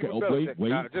me Brady with Belichick.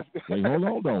 Wait, hold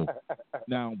on, though.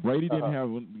 Now, Brady didn't have,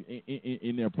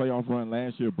 in their playoff run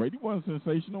last year, Brady wasn't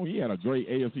sensational. He had a great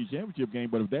AFC Championship game,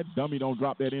 but if that dummy don't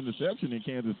drop that interception in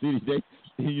Kansas City,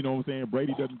 you know what I'm saying,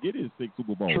 Brady doesn't get his 6th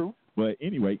Super Bowl. True. But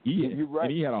anyway, right.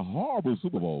 And he had a horrible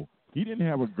Super Bowl. He didn't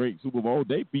have a great Super Bowl.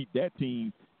 They beat that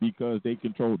team because they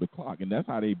controlled the clock, and that's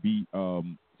how they beat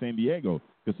San Diego,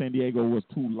 because San Diego was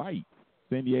too light.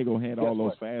 San Diego had all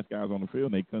those fast guys on the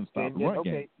field, and they couldn't stop the run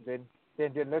game. Then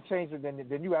let's change it.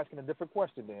 Then you're asking a different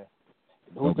question then.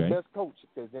 Who's the best coach?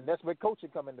 Because then that's where coaching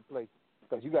come into play.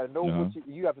 Because you got to know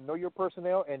you have to know your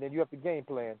personnel, and then you have to game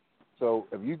plan. So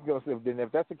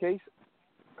if that's the case,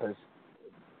 because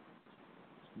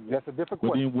that's a different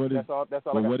question. Then that's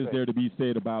all what is there to be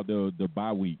said about the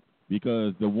bye week?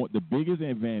 Because the biggest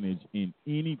advantage in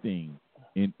anything,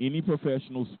 in any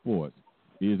professional sports,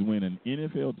 is when an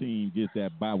NFL team gets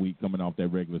that bye week coming off that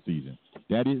regular season.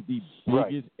 That is the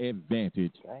biggest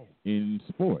advantage in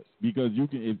sports, because you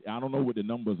can. I don't know what the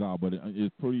numbers are, but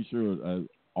it's pretty sure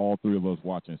all three of us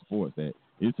watching sports that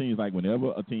it seems like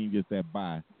whenever a team gets that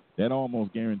bye, that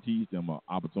almost guarantees them an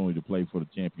opportunity to play for the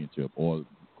championship or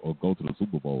go to the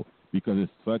Super Bowl, because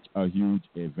it's such a huge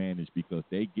advantage, because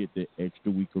they get the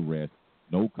extra week of rest,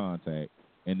 no contact,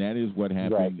 and that is what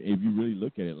happened if you really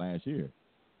look at it last year.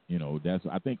 You know,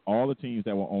 I think all the teams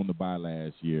that were on the bye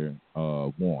last year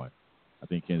won. I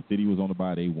think Kansas City was on the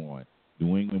bye, they won.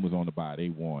 New England was on the bye, they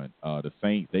won. The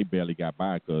Saints, they barely got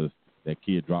by because that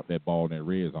kid dropped that ball in that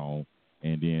red zone.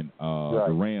 And then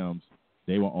the Rams,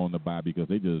 they were on the bye because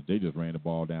they just ran the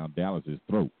ball down Dallas's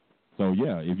throat. So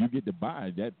yeah, if you get the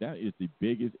bye, that is the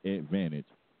biggest advantage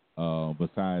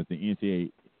besides the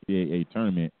NCAA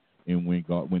tournament and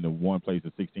when the one plays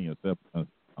the 16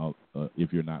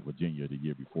 if you're not Virginia the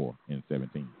year before in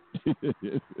 17.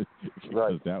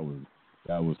 Right.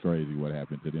 That was crazy what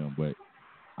happened to them, but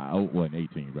in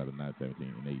 18 rather, not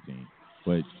 17 and 18.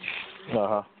 But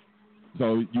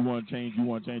so you want to change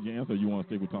your answer, or you want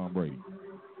to stick with Tom Brady?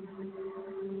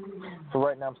 So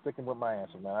right now I'm sticking with my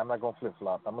answer, man. I'm not gonna flip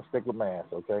flop. I'm gonna stick with my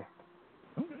answer, okay?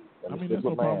 Okay. I mean that's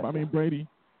no problem. I mean Brady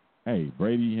has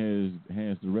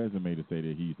the resume to say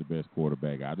that he's the best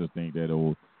quarterback. I just think that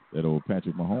old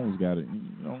Patrick Mahomes got it.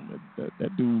 You know,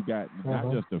 that dude got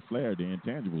not just the flair, the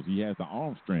intangibles. He has the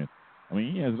arm strength. I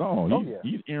mean, he has it all.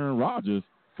 He's Aaron Rodgers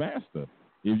faster.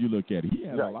 If you look at it, he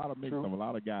has a lot of mix of a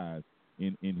lot of guys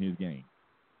in his game.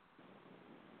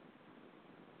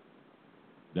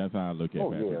 That's how I look at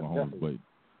Patrick Mahomes. Definitely.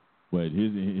 But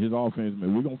his offense,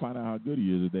 man, we're gonna find out how good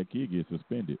he is if that kid gets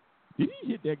suspended. Did he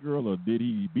hit that girl or did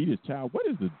he beat his child? What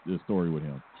is the story with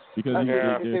him? Because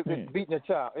it's beating a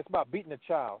child. It's about beating a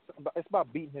child. It's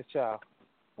about beating his child.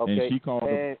 Okay. And she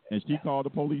called the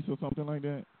police or something like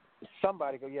that.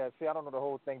 Somebody go, see, I don't know the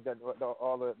whole thing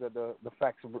all the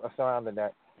facts surrounding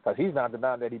that because he's not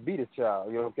denying that he beat his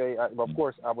child. You okay? Of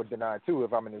course, I would deny it too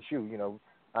if I'm in his shoe. You know,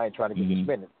 I ain't trying to get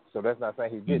suspended, so that's not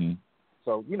saying he didn't.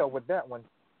 So you know, with that one,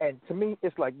 and to me,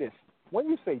 it's like this: when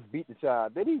you say beat the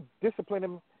child, did he discipline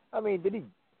him? I mean, did he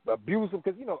abuse him?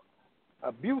 Because, you know,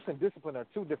 abuse and discipline are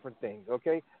two different things,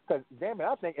 okay? Because, damn it,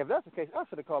 I think if that's the case, I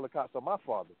should have called the cops on my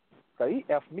father. Because he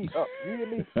effed me up. You hear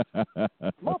me?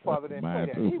 My father didn't play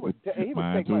that. He would take he would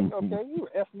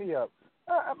F me up.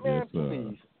 Man,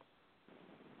 please.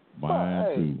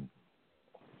 Mine too.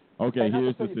 Okay,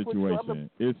 here's the situation.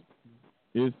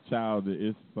 It's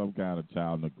some kind of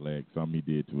child neglect, something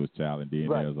he did to his child, and then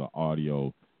there's an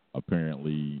audio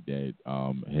apparently that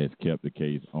has kept the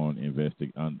case on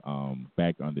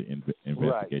back under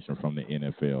investigation from the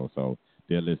NFL. So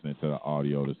they're listening to the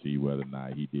audio to see whether or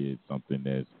not he did something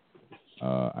that's,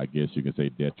 I guess you can say,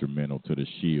 detrimental to the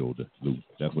shield, Lou.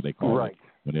 That's what they call it.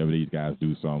 Whenever these guys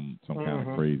do some kind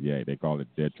of crazy act, they call it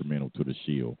detrimental to the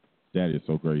shield. That is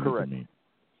so crazy to me.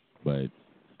 But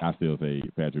I still say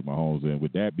Patrick Mahomes. And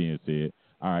with that being said,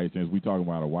 all right, since we're talking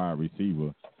about a wide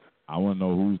receiver, I want to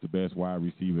know who's the best wide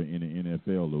receiver in the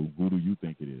NFL, Lou. Who do you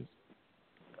think it is?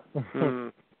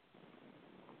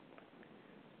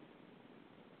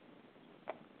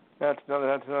 That's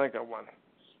another good one.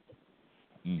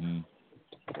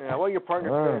 Yeah, well, your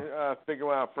partner figure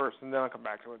it out first, and then I'll come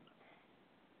back to it.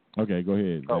 Okay, go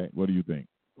ahead, Zach. What do you think?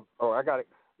 Oh, I got it.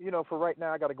 You know, for right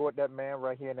now, I got to go with that man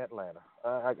right here in Atlanta.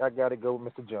 I got to go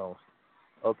with Mr. Jones.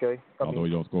 Okay? Although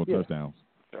he don't score touchdowns.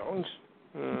 Jones?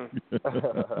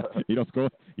 He don't score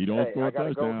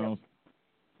touchdowns.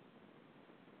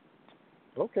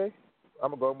 Okay.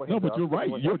 I'm gonna go with him. No, but you're right.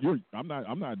 I'm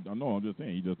just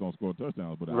saying he just don't score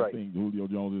touchdowns, but I think Julio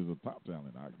Jones is a top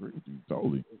talent. I agree with you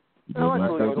totally. He does not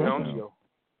score touchdowns.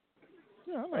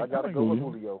 Yeah, I gotta go with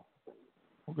Julio.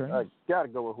 Okay. I gotta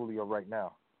go with Julio right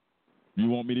now. You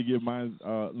want me to give mine,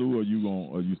 Lou, or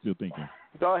you still thinking?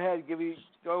 Go ahead,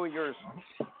 go with yours.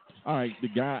 All right, the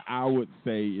guy I would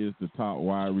say is the top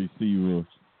wide receiver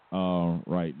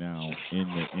right now in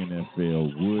the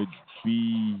NFL would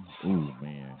be. Oh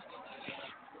man,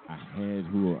 I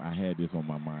had this on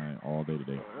my mind all day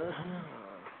today.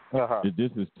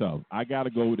 This is tough. I got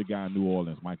to go with the guy in New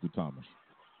Orleans, Michael Thomas.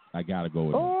 I got to go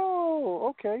with him. Oh,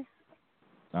 okay.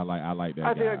 I like that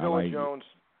guy. I think I go with Jones.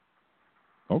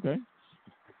 Okay.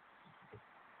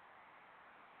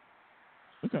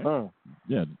 Okay.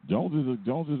 Yeah,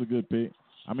 Jones is a good pick.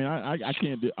 I mean, I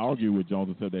can't argue with Jones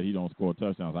except that he don't score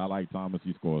touchdowns. I like Thomas.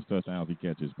 He scores touchdowns. He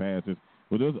catches passes.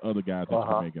 But there's other guys that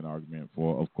you make an argument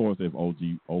for. Of course, if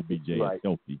OBJ is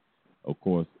healthy, of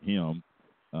course him.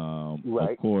 Of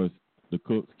course, the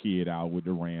Cooks kid out with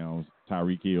the Rams.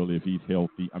 Tyreek Hill, if he's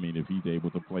healthy. I mean, if he's able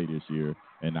to play this year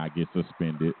and not get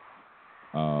suspended.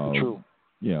 True.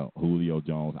 Yeah, Julio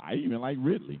Jones. I even like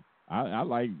Ridley. I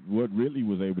like what Ridley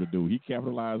was able to do. He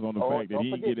capitalized on the fact that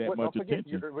he didn't get that much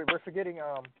attention. We're forgetting,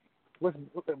 I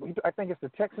think it's the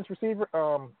Texans receiver.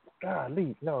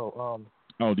 DeAndre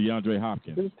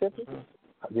Hopkins.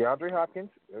 DeAndre Hopkins.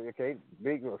 Okay,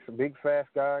 big, fast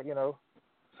guy. You know,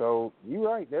 so you're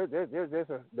right. There's a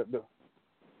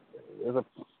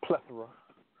plethora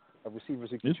of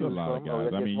receivers you can choose from. It's a lot of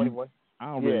guys. I mean, I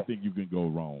don't really think you can go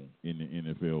wrong in the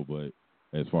NFL, but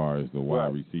as far as the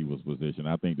wide receivers position,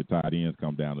 I think the tight ends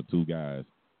come down to two guys,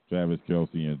 Travis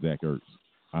Kelce and Zach Ertz.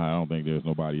 I don't think there's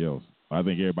nobody else. I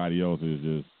think everybody else is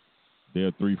just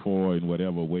they're 3, 4, and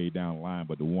whatever way down the line,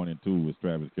 but the 1 and 2 is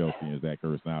Travis Kelce and Zach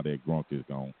Ertz. Now that Gronk is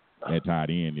gone, that tied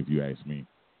in, if you ask me.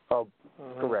 Oh,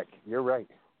 correct. You're right.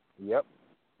 Yep.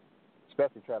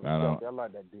 Especially Travis Kelce. I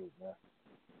like that dude, man.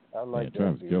 I like that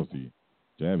Travis dude. Kelce.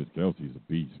 Travis Kelce's a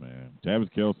beast, man. Travis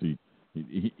Kelce,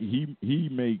 he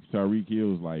makes Tyreek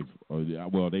Hill's life.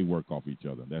 Well, they work off each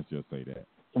other. Let's just say that.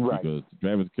 Right. Because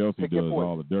Travis Kelce does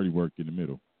all the dirty work in the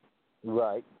middle.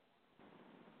 Right.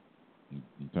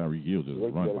 And Tyreek Hill just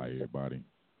run by everybody.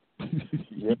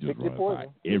 He just runs by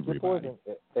everybody.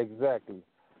 Exactly.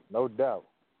 No doubt.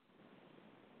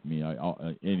 I mean,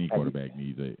 any quarterback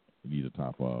needs a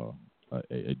top,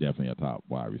 definitely a top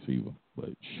wide receiver. But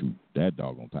shoot, that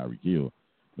dog on Tyreek Hill,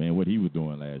 man, what he was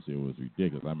doing last year was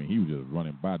ridiculous. I mean, he was just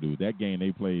running by dudes. That game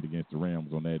they played against the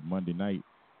Rams on that Monday night,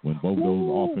 when both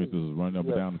those offenses was running up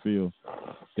and down the field,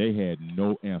 they had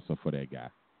no answer for that guy.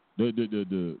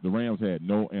 The Rams had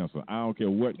no answer. I don't care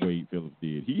what Wade Phillips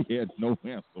did. He had no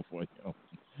answer for him.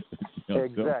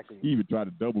 Exactly. He even tried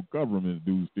to double cover him, and the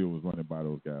dude still was running by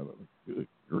those guys. Like, good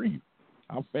grief.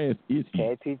 How fast is he?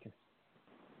 Can't teach him.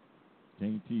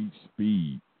 Can't teach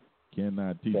speed.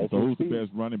 Cannot teach. So who's the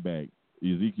best running back?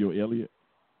 Ezekiel Elliott?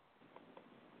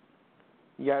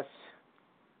 Yes.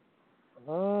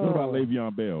 What about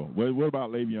Le'Veon Bell? What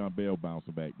about Le'Veon Bell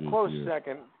bouncing back this Close year?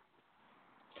 second.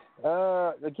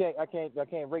 I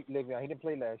can't rate Le'Veon. He didn't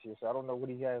play last year, so I don't know what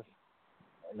he has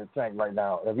in the tank right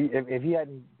now. If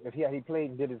he played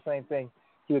and did the same thing,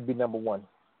 he would be number 1.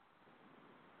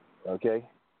 Okay,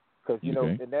 because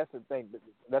and that's the thing.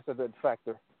 That's a good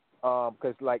factor.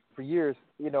 Because like for years,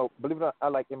 believe it or not, I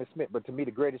like Emmitt Smith, but to me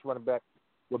the greatest running back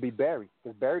would be Barry,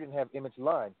 because Barry didn't have Emmitt's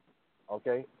line.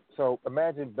 Okay, so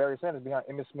imagine Barry Sanders behind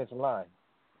Emmitt Smith's line.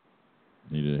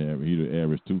 He'd have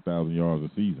averaged 2,000 yards a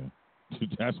season.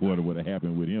 That's what would have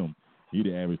happened with him. He'd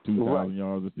have averaged 2,000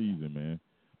 yards a season, man.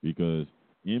 Because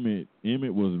Emmitt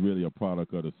was really a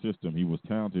product of the system. He was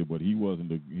talented, but he wasn't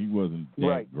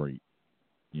that great.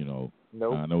 Nope.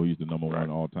 I know he's the number 1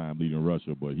 all-time leading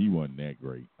rusher, but he wasn't that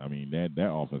great. I mean, that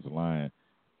offensive line,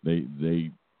 they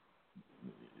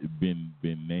been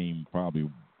named probably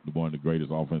one of the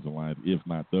greatest offensive lines, if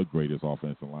not the greatest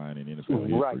offensive line in NFL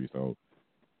history. So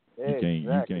you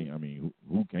can't. I mean,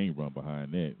 who can't run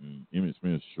behind that? And Emmitt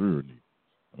Smith sure knew.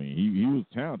 I mean, he was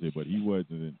talented, but he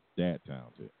wasn't that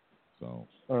talented. So.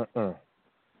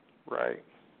 Right.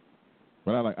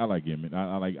 But I like Emmitt.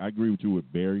 I agree with you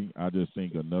with Barry. I just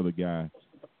think another guy.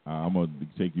 I'm gonna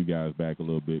take you guys back a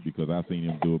little bit because I seen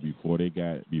him do it before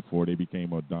they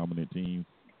became a dominant team,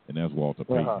 and that's Walter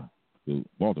Payton.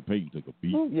 Walter Payton took a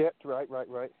beat. Yeah,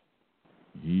 right.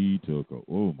 He took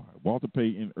Walter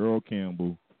Payton, Earl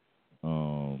Campbell.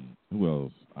 Who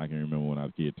else? I can't remember when I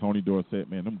was a kid. Tony Dorsett,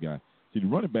 man, them guys. See, the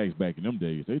running backs back in them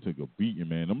days, they took a beating,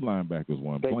 man. Them linebackers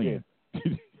weren't playing.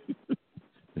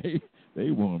 They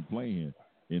weren't playing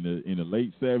in the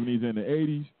late 70s and the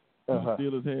 80s. The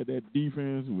Steelers had that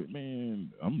defense with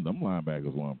them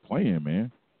linebackers weren't playing,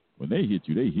 man. When they hit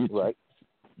you, they hit you. Right.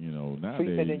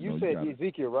 Nowadays. And then you said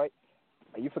Ezekiel, right?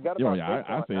 You forgot about Saquon.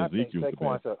 I said Ezekiel. I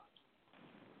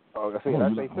say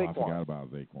Saquon. I forgot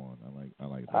about Saquon.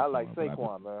 I like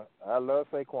Saquon, man. I love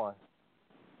Saquon.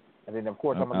 And then, of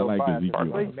course, I'm a little biased. I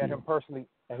Ezekiel. met him personally,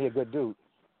 and he's a good dude.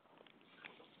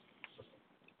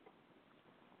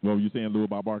 What were you saying, Lou,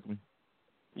 about Barkley?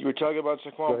 You were talking about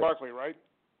Saquon Barkley, right?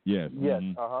 Yes. Yes.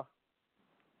 Mm-hmm.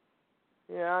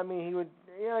 Yeah, I mean,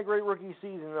 he had a great rookie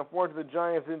season. Unfortunately, the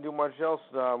Giants didn't do much else,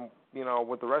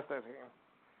 with the rest of the team.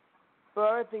 But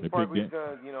I think Barkley's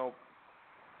going to,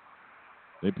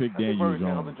 They picked Daniel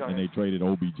Jones, and they traded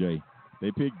OBJ.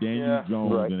 They picked Daniel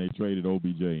Jones, and they traded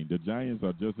OBJ. The Giants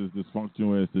are just as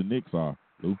dysfunctional as the Knicks are,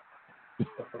 Lou.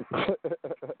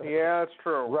 Yeah, that's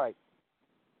true. Right.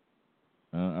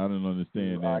 I don't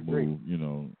understand that move.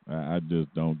 I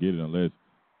just don't get it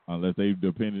unless they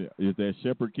depended. Is that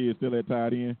Shepard kid still at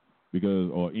tight end?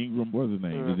 Or Ingram? What's his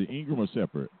name? Is it Ingram or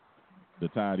Shepard? The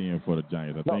tight end for the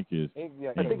Giants. I think it's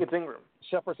Ingram.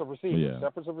 Shepard's a receiver. Yeah.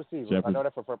 Shepard's a receiver. I know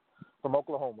that from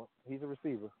Oklahoma. He's a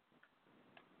receiver.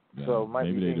 Yeah, so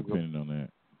maybe they depending on that.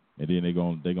 And then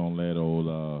they gonna let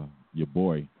old your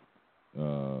boy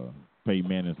Peyton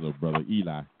Manning's little brother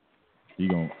Eli. He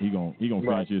gonna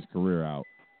finish his career out,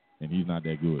 and he's not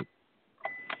that good.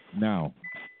 Now,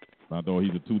 although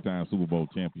he's a 2-time Super Bowl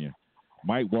champion,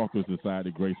 Mike Walker's decided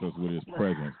to grace us with his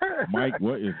presence. Mike,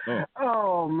 what is up?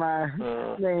 Oh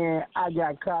man, I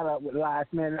got caught up with life,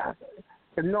 man.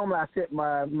 Normally I set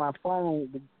my phone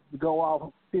to go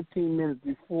off 15 minutes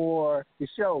before the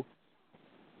show.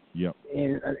 Yep.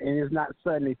 And it's not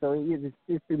suddenly, so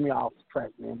it threw me off track,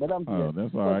 man. But I'm good. Oh,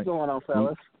 that's all right. What's going on,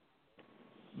 fellas?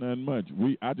 Nothing much.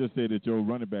 I just said that your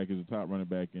running back is the top running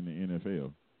back in the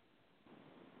NFL.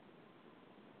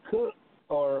 Cook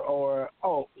or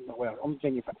well, I'm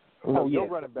thinking. No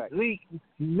running back. Zeke.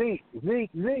 Yeah.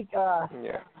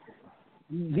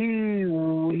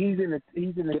 He's in the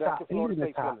top. He's in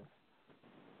the top.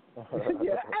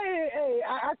 Yeah. Hey,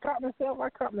 I caught myself.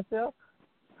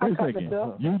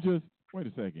 Wait a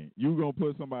second. You gonna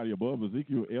put somebody above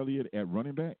Ezekiel Elliott at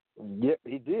running back? Yep,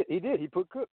 he did. He put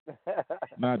Cook.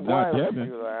 Not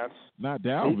Devin. Not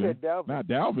Dalvin. He said Dalvin. Not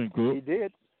Dalvin Cook. He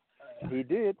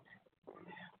did.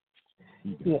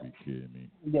 You gotta be kidding me.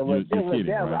 Yeah, well, you're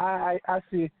kidding, right? I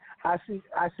see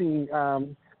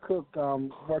Cook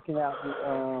working out.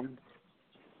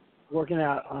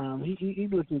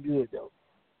 He's looking good though.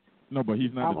 No, but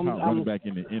he's not the top running back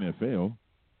in the NFL.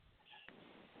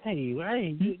 Hey, you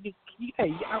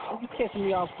catching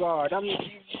me off guard. I mean,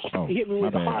 you hit me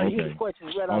with the bad. hit the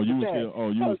questions right off the bat.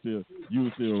 You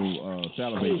were still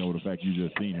salivating over the fact you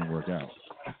just seen him work out.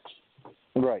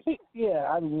 Right.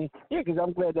 Yeah, because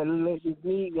I'm glad that his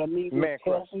knee was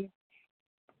healthy.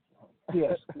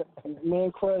 Yes,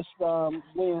 man crushed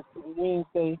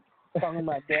Wednesday. Talking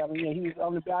about that. Yeah, he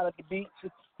was out at the beach.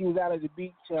 He was out at the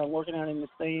beach working out in the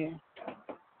sand.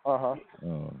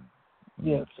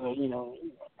 Yeah, so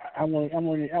I want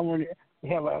to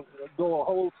have go a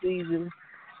whole season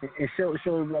and show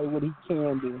everybody what he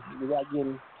can do without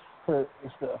getting hurt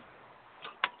and stuff.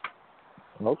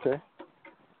 Okay.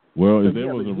 Well, if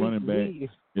there was a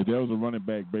running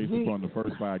back based upon the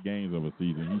first 5 games of a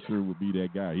season, he sure would be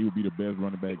that guy. He would be the best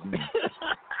running back then.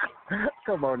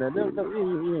 Come on now, you ain't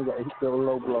got to hit the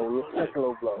low blow. That's a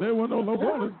low blow. There was no low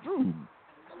blow. It's true.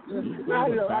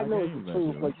 I know it's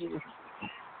true, but yeah.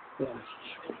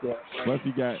 Plus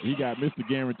he got Mr.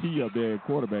 Guarantee up there at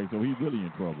quarterback, so he's really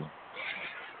in trouble.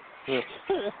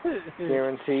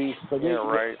 Guarantee. Yeah,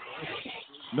 right.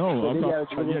 No, I'm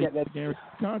talking about that guarantee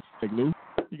contract, Lou.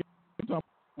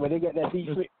 Well, they got that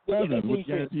defense. With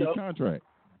guaranteed contract.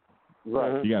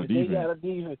 Right. You got a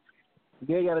defense.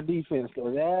 They got a defense,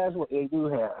 so that's what they do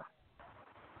have.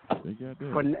 They got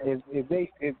that. But if they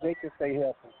can stay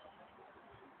healthy,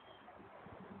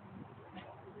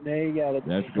 they got a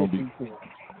defense.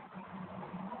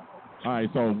 All right,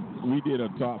 so we did a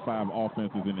top 5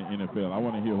 offenses in the NFL. I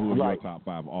want to hear who your top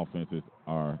 5 offenses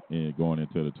are going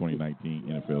into the 2019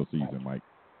 NFL season, Mike.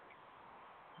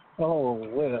 Oh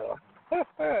well,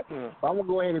 I'm gonna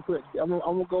go ahead and put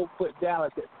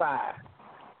Dallas at 5.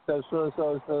 So it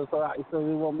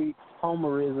won't be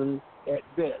homerism at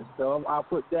best. So I'll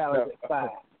put Dallas at 5.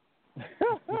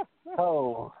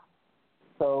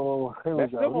 So here we go.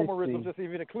 That's still homerism, just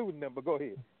even including them. But go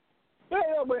ahead.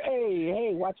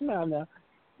 Hey, watch them out now.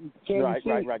 Kansas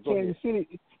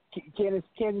City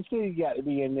got to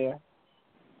be in there.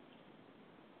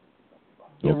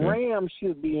 The Rams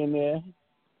should be in there.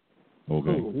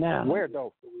 Okay. Now where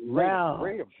though? Rams.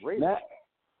 Now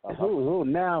I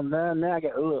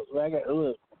got to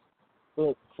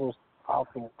look for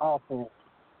offense.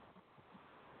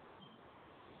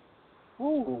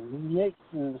 Ooh, next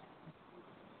is.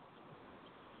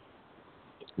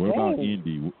 What about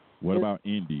Indy? What about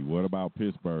Indy? What about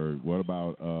Pittsburgh? What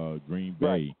about Green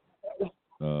Bay?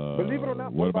 Believe it or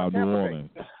not, what about New Orleans?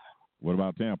 What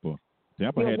about Tampa?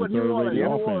 Tampa had the third-rated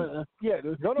offense.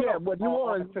 But New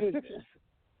Orleans.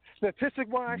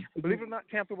 Statistic-wise, believe it or not,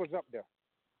 Tampa was up there.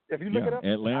 If you look it up,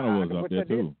 Atlanta was up there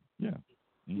too. Yeah.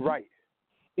 Mm-hmm. Right.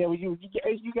 Yeah, well, you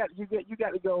got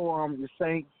to go the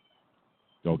Saints.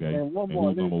 Okay. And one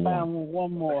more.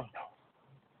 One more.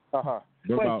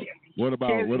 What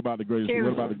about the greatest?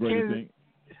 What about the greatest thing?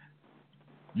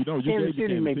 You gave Kansas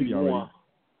City maybe already. One.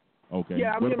 Okay.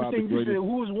 Yeah, I'm what about the greatest?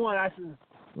 Who's one?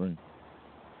 Right.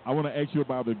 I want to ask you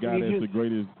about the guy that's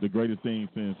the greatest thing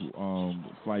since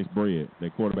sliced bread,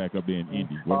 that quarterback up there in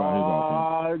Indy. What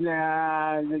about his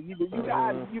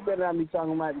offense? You better not be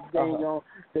talking about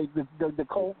the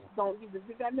Colts.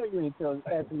 I know you ain't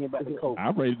asking me about the Colts.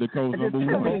 I rated the Colts number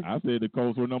 1. I said the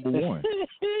Colts were number 1.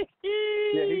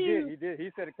 Yeah, he did. He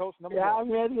said the Colts number 1.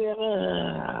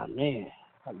 Man.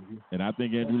 And I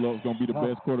think Andrew Luck's gonna be the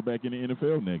best quarterback in the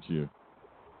NFL next year.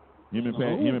 Him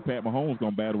and Pat Mahomes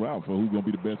gonna battle out for who's gonna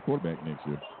be the best quarterback next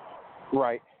year.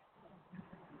 Right.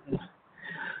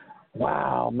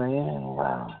 Wow, man!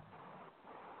 Wow.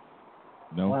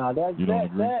 No. Wow, that's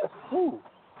whew.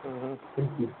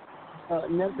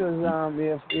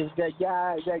 If that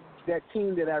guy, that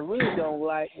team that I really don't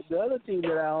like, the other team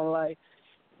that I don't like,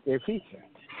 if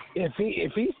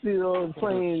he's still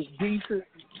playing decent,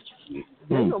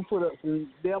 they're gonna put up.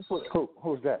 They'll put.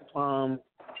 Who's that?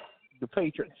 The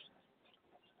Patriots.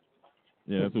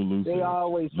 Yeah, that's who Lou They said.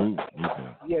 always, Lou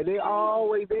yeah, they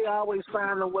always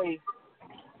find a way.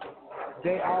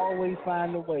 They always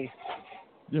find a way.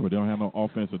 Yeah, but they don't have no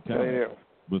offensive talent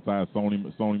besides Sony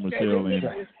Michelle and.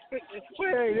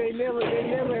 They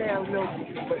never have no.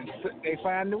 But they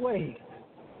find a way.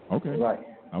 Okay. Right.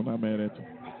 I'm not mad at you.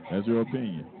 That's your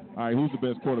opinion. All right, who's the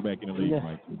best quarterback in the league,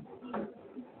 Mike?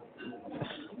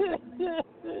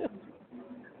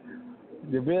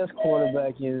 The best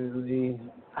quarterback in the league.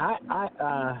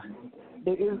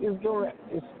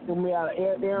 It's gonna be out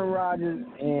of Aaron Rodgers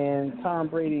and Tom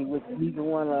Brady, which neither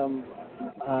one of them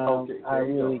I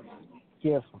really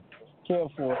care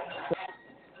for.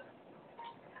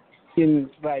 Can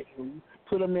like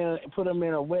put them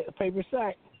in a wet paper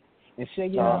sack and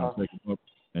shake it out,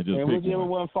 and just whichever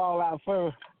one fall out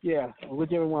first. Yeah,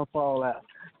 whichever one fall out.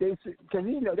 Because I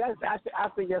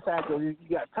think that's how it goes. You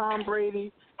got Tom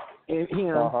Brady and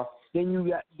him. Then you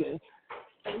got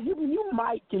you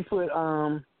might can put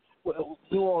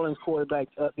New Orleans quarterback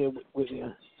up there with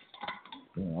him.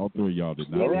 Yeah, all three of y'all did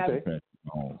not mention Patrick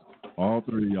Mahomes. All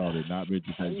three of y'all did not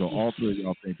mention Patrick. So all three of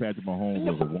y'all think Patrick Mahomes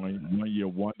was a one-year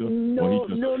wonder? No.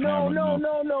 He's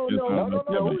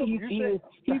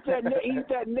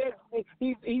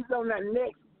on that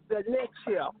next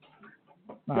shelf.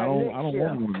 I don't want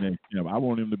him on the next shelf. I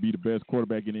want him to be the best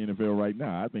quarterback in the NFL right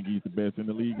now. I think he's the best in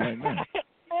the league right now.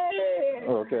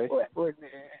 Okay.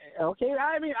 Okay.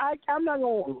 I mean, I'm not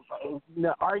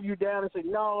gonna argue down and say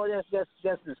no. That's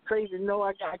just crazy. No,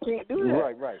 I can't do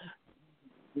that. Right.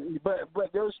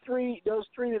 But those three that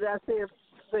I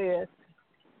said,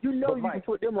 you Mike, can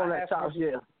put them on that top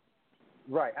shelf.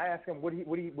 Right. I asked him what he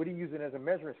using as a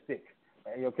measuring stick.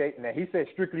 Okay. Now he said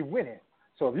strictly winning.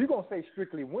 So if you're gonna say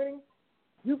strictly winning,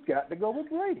 you've got to go with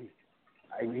Brady.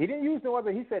 He didn't use no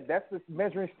other. He said that's the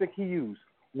measuring stick he used.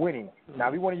 Winning. Now,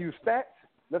 if you want to use stats,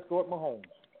 let's go with Mahomes.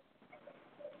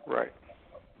 Right.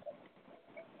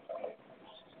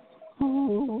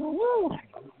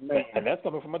 Man. And that's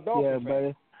coming from a Dolphins fan.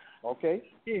 Buddy. Okay.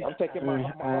 Yeah. I'm taking my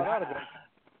heart out of it.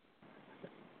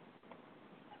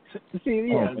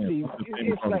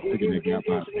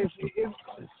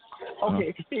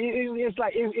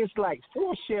 It's like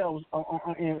four shelves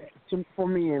for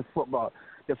me in football.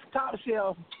 The top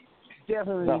shelf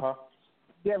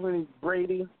definitely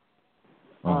Brady,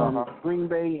 Green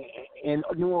Bay, and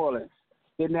New Orleans.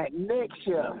 Then that next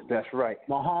shelf, that's right,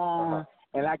 Mahomes,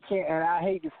 and I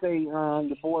hate to say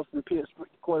the boy from Pittsburgh,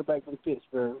 the quarterback from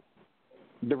Pittsburgh.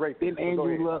 The Ravens. Then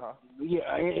Andrew Luck,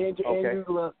 Andrew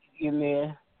Luck in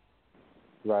there.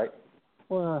 Right.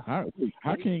 Well, how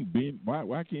can't Ben?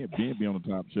 Why can't Ben be on the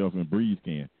top shelf and Breeze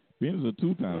can? Ben is a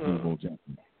two-time Super Bowl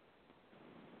champion.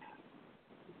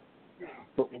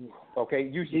 Okay,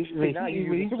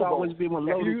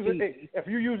 if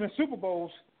you're using Super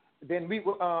Bowls, then we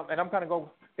and I'm kind of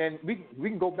go. Then we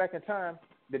can go back in time.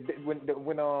 When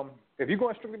if you're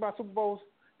going strictly by Super Bowls,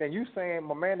 then you saying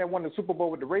my man that won the Super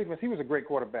Bowl with the Ravens, he was a great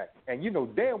quarterback, and you know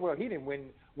damn well he didn't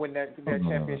win that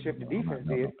championship. The defense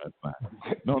did.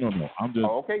 No. I'm just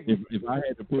okay. If I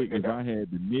had to pick, if I had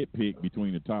to nitpick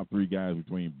between the top three guys,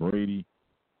 between Brady,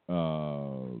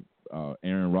 Aaron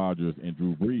Rodgers, and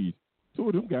Drew Brees. Two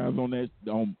of them guys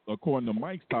according to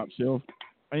Mike's top shelf,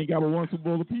 ain't got but one Super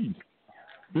Bowl apiece.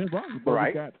 Ben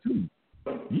Roethlisberger got two.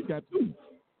 He's got two.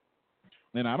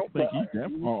 And I don't think he's that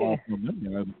far off from them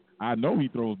guys. I know he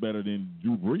throws better than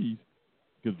Drew Brees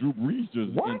because Drew Brees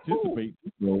just anticipates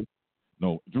his throw.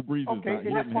 No, Drew Brees is not.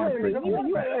 That's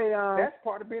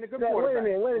part of being a good quarterback.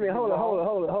 Wait a minute.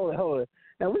 Hold it.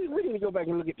 Now, we need to go back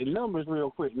and look at the numbers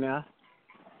real quick now.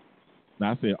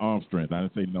 Now, I said arm strength. I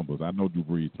didn't say numbers. I know Drew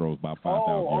Brees throws about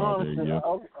 5,000 yards a year.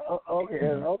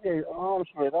 Okay, arm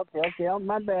strength. Okay.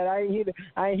 My bad. I ain't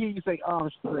hear you say arm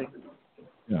strength.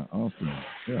 Yeah, arm strength.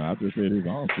 Yeah, I just said his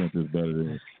arm strength is better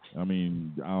than. I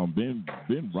mean, Ben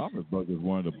Roethlisberger is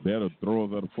one of the better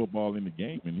throwers of the football in the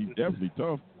game, and he's definitely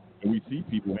tough. And we see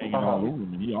people hanging all over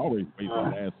him, and he always waits the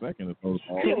last second to throw the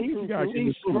ball. Yeah,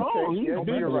 he's strong.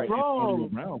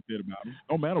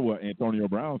 No matter what Antonio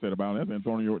Brown said about him,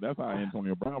 that's how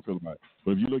Antonio Brown feels about it.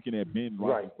 But if you're looking at Ben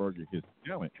Roethlisberger, his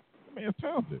talent, the man's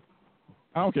talented.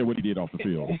 I don't care what he did off the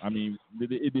field. I mean,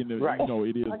 it didn't. It is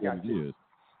what it is.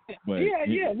 But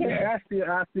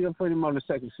I still put him on the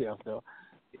second shelf though.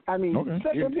 I mean,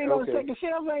 being on the second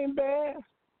shelf ain't bad.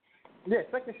 Yeah,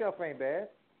 second shelf ain't bad.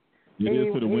 It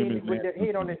is to the women. He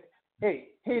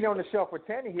ain't on the shelf with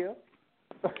Tannehill.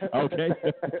 Okay.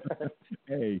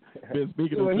 Hey,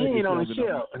 speaking of he ain't on the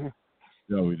shelf.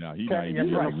 No, he's not even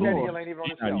in the room. Tannehill ain't even on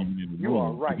the shelf. You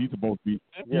are right. He's supposed to be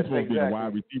in the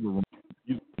wide receiver room.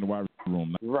 He's in the wide receiver room,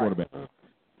 not quarterback.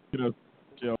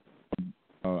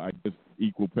 I guess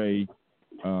equal pay.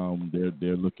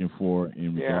 they're looking for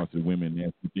in regards to women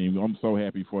national team. I'm so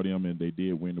happy for them, and they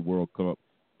did win the World Cup.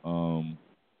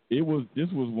 This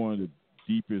was one of the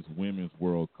deepest women's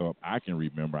World Cup I can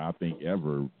remember, I think,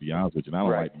 ever, to be honest with you. And I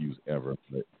don't like to use ever.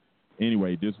 But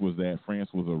anyway, this was that. France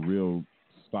was a real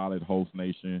solid host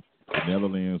nation. The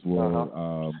Netherlands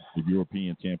were the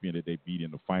European champion that they beat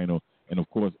in the final. And, of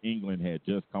course, England had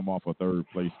just come off a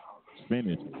third-place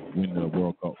finish winning the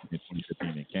World Cup in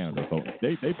 2015 in Canada. So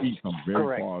they beat some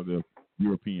very positive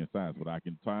European sides. But I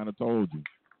can try to told you,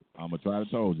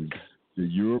 the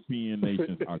European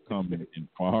nations are coming as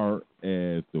far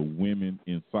as the women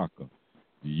in soccer.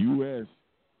 The U.S.,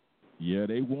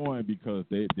 they won because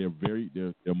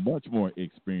they're much more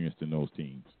experienced than those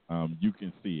teams. You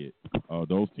can see it.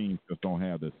 Those teams just don't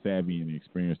have the savvy and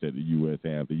experience that the U.S.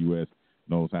 have. The U.S.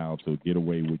 knows how to get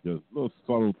away with just little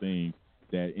subtle things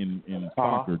that in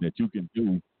soccer that you can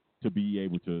do to be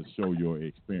able to show your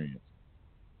experience.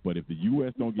 But if the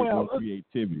U.S. don't get more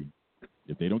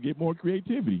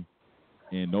creativity,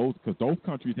 and because those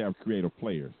countries have creative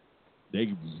players,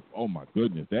 oh my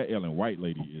goodness, that Ellen White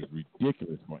lady is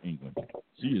ridiculous for England.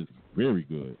 She is very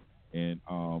good. And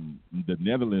the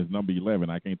Netherlands, number 11,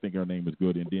 I can't think her name is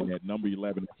good. And then that number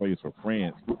 11 plays for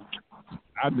France.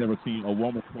 I've never seen a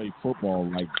woman play football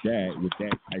like that with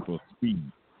that type of speed.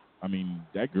 I mean,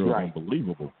 that girl is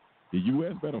unbelievable. The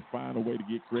U.S. better find a way to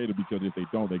get creative, because if they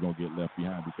don't, they're going to get left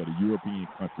behind, because the European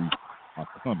countries are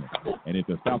coming. And if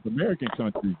the South American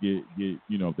countries get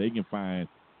they can find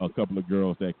a couple of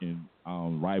girls that can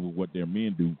rival what their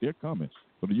men do, they're coming.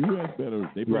 So the U.S. better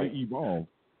evolve.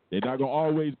 They're not going to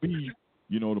always be,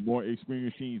 the more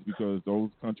experienced teams, because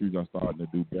those countries are starting to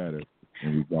do better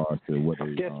in regards to what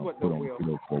they put on the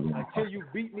field for women. Until you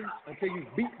beat me, until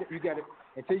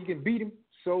you can beat him,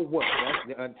 so what?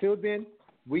 Until then,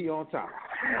 we on top.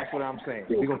 That's what I'm saying.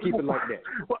 We're going to keep it like that.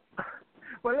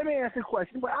 Well, let me ask you a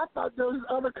question. But I thought those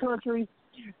other countries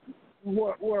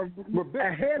were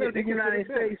ahead of the United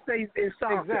States in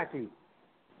soccer. Exactly.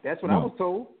 That's what I was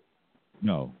told.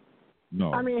 No.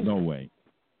 I mean, no way.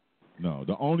 No,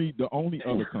 the only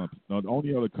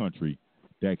other country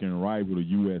that can rival the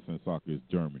U.S. in soccer is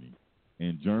Germany.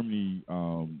 And Germany,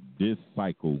 this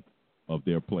cycle of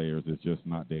their players is just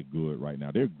not that good right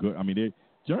now. They're good. I mean,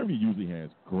 Germany usually has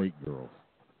great girls.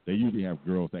 They usually have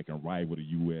girls that can rival the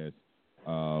U.S.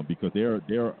 Because they're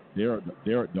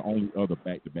the only other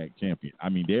back-to-back champion. I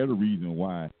mean, they're the reason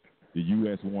why the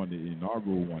U.S. won the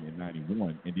inaugural one in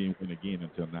 '91 and then went again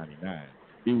until '99.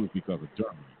 It was because of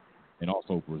Germany and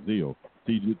also Brazil.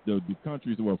 See, the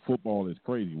countries where football is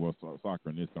crazy, soccer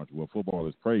in this country, where football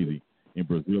is crazy, in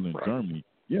Brazil and Germany,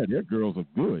 their girls are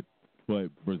good. But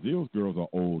Brazil's girls are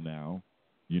old now.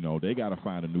 They got to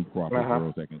find a new crop of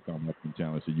girls that can come up and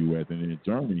challenge the U.S. And in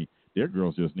Germany, their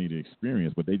girls just need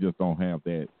experience, but they just don't have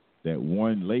that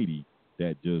one lady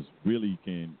that just really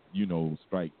can,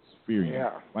 strike fear.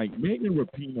 Yeah. Like Megan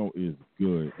Rapinoe is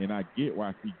good, and I get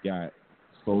why she got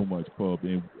so much pub,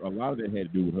 and a lot of that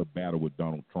had to do with her battle with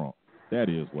Donald Trump. That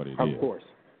is what it is. Of course.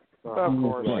 But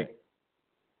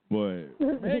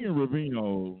Megan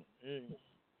Rapinoe,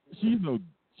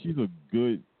 she's a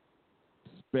good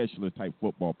specialist type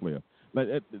football player. Like,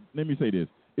 let me say this: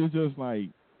 it's just like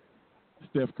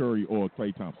Steph Curry or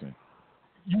Klay Thompson.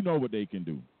 You know what they can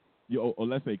do. Or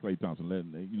let's say Klay Thompson.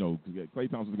 Klay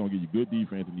Thompson's going to give you good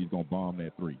defense, and he's going to bomb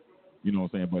that three. You know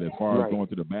what I'm saying? But as far as going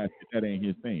to the basket, that ain't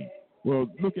his thing. Well,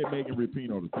 look at Megan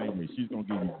Rapinoe the same way. She's going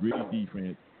to give you gritty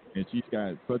defense, and she's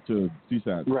got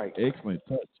excellent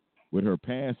touch with her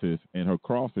passes and her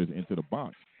crosses into the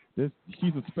box.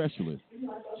 She's a specialist.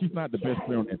 She's not the best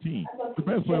player on that team. The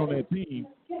best player on that team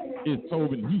is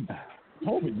Tobin Heath.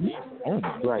 Tobin Heath, oh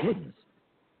my goodness.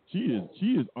 She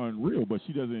is unreal, but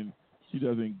she doesn't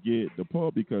get the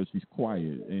pub because she's quiet,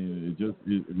 and it's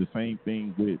the same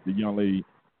thing with the young lady.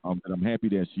 And I'm happy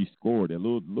that she scored. That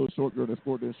little short girl that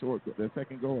scored that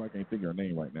second goal, I can't think of her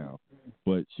name right now,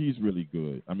 but she's really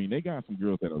good. I mean, they got some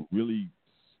girls that are really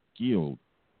skilled,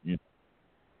 and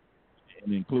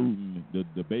including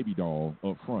the baby doll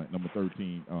up front, number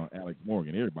 13, Alex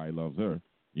Morgan. Everybody loves her,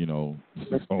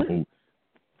 So,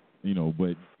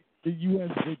 but the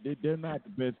U.S. They're not the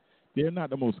best. They're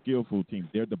not the most skillful team.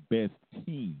 They're the best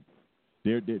team.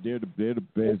 They're the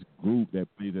best group that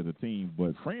plays as a team.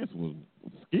 But France was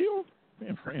skilled.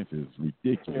 Man, France is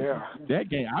ridiculous. Yeah. That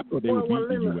game, I thought they would beat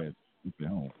the U.S. at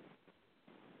home.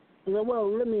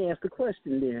 Well, let me ask the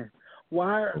question then.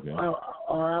 Why are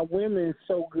our women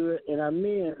so good and our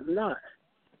men not?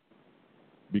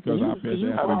 Because our best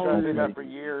athletes. I've been trying to do that for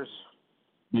years.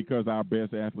 Because our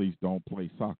best athletes don't play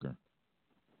soccer.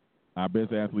 Our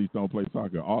best athletes don't play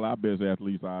soccer. All our best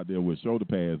athletes are out there with shoulder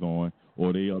pads on,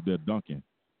 or they up there dunking.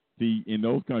 See, in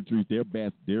those countries, their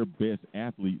best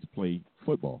athletes play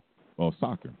football or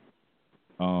soccer.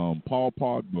 Paul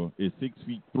Pogba is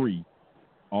 6'3",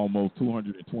 almost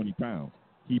 220 pounds.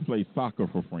 He plays soccer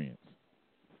for France.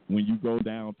 When you go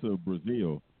down to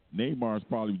Brazil, Neymar's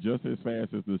probably just as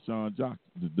fast as Deshaun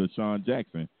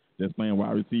Jackson that's playing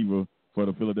wide receiver for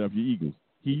the Philadelphia Eagles.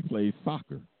 He plays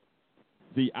soccer.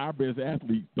 See, our best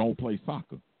athletes don't play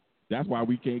soccer. That's why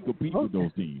we can't compete with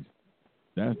those teams.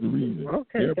 That's the reason.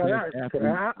 Okay,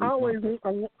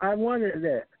 I wondered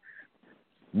that.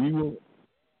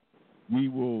 We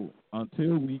will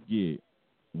until we get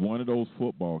one of those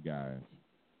football guys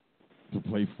to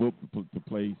play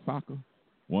soccer.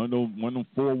 One of them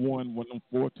 4-1, one of them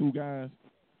 4-2 guys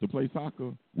to play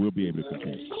soccer. We'll be able to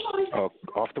compete.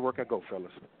 Off to work I go,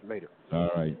 fellas. Later. All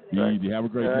right. Be easy. Have a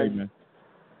great day, man.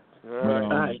 All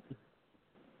right.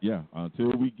 Yeah,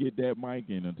 until we get that Mike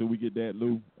and until we get that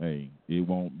Lou, hey, it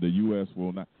won't. The U.S.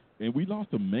 will not. And we lost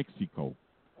to Mexico,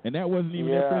 and that wasn't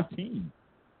even their best team.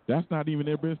 That's not even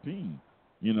their best team.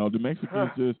 You know, the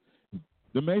Mexicans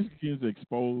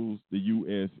exposed the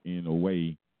U.S. in a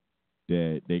way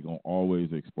that they're going to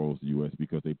always expose the U.S.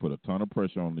 because they put a ton of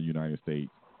pressure on the United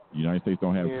States. The United States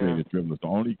don't have creative dribblers. The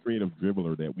only creative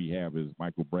dribbler that we have is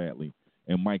Michael Bradley.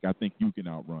 And, Mike, I think you can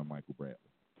outrun Michael Bradley.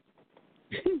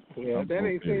 Yeah, that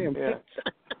ain't saying much.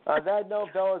 On that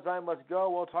note, fellas, I must go.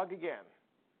 We'll talk again.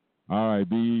 All right,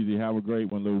 be easy. Have a great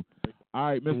one, Lou. All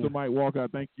right, Mr. Mike Walker, I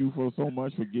thank you so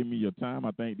much for giving me your time.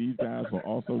 I thank these guys for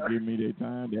also giving me their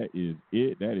time. That is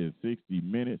it. That is 60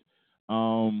 minutes.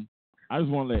 I just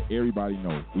want to let everybody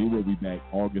know we will be back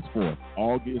August 4th.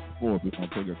 August 4th, we're going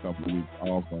to take a couple of weeks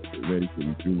off and get ready to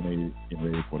rejuvenate it, get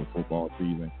ready for the football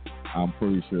season. I'm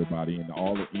pretty sure by the end,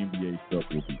 all the NBA stuff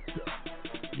will be done.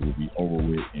 It will be over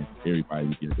with, and everybody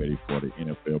will get ready for the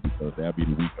NFL because that'll be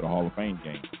the week of the Hall of Fame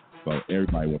game. So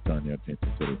everybody will turn their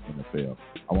attention to the NFL.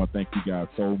 I want to thank you guys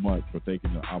so much for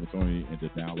taking the opportunity and to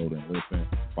download and listen.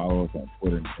 Follow us on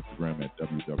Twitter and Instagram at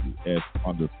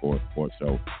WWS_Sports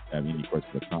Show. Have any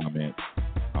questions or comments,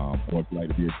 or if you'd like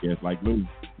to be a guest like Lou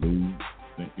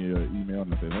sent me an email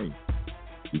and I said, hey,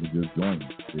 you can just join me.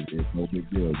 It's no big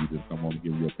deal. You just come on and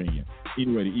give your opinion.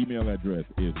 Anyway, the email address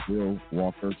is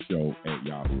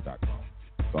willwalkershow@yahoo.com.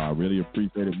 So I really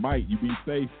appreciate it. Mike, you be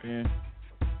safe, man.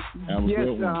 Have a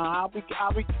good one. I'll be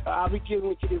getting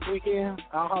with you this weekend.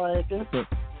 I'll holler at you.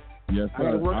 Yes, sir.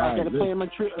 I got to plan my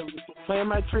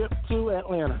trip to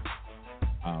Atlanta.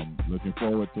 I'm looking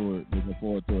forward to it.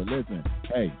 Listen,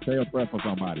 hey, say a prayer for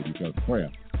somebody because prayer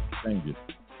changes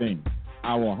things.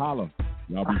 I will holler.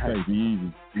 Y'all be safe. Be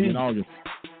easy. See you in August.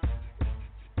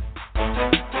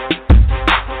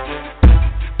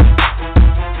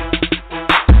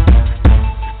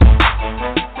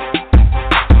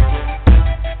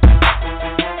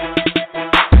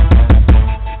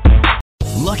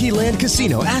 Lucky Land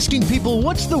Casino, asking people,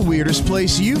 what's the weirdest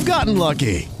place you've gotten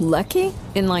lucky? Lucky?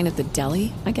 In line at the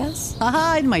deli, I guess?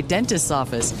 Aha, in my dentist's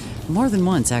office. More than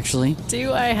once, actually.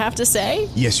 Do I have to say?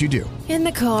 Yes, you do. In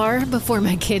the car before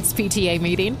my kids' PTA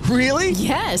meeting. Really?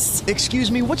 Yes. Excuse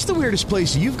me, what's the weirdest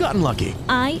place you've gotten lucky?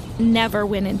 I never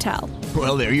win and tell.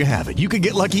 Well, there you have it. You can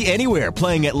get lucky anywhere,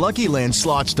 playing at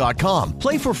LuckyLandSlots.com.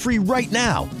 Play for free right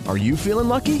now. Are you feeling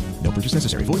lucky? No purchase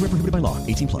necessary. Void where prohibited by law.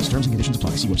 18+. Terms and conditions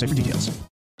apply. See website for details.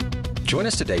 Join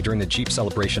us today during the Jeep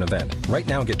Celebration event. Right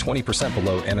now, get 20%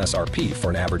 below MSRP for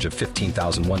an average of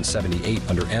 $15,178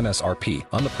 under MSRP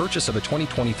on the purchase of a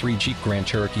 2023 Jeep Grand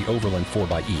Cherokee Overland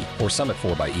 4xE or Summit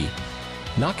 4xE.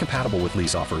 Not compatible with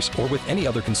lease offers or with any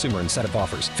other consumer incentive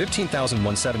offers.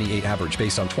 $15,178 average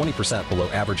based on 20% below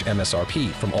average MSRP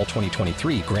from all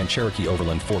 2023 Grand Cherokee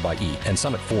Overland 4xE and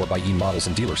Summit 4xE models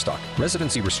in dealer stock.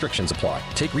 Residency restrictions apply.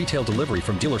 Take retail delivery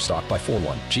from dealer stock by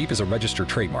 4/1. Jeep is a registered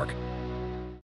trademark.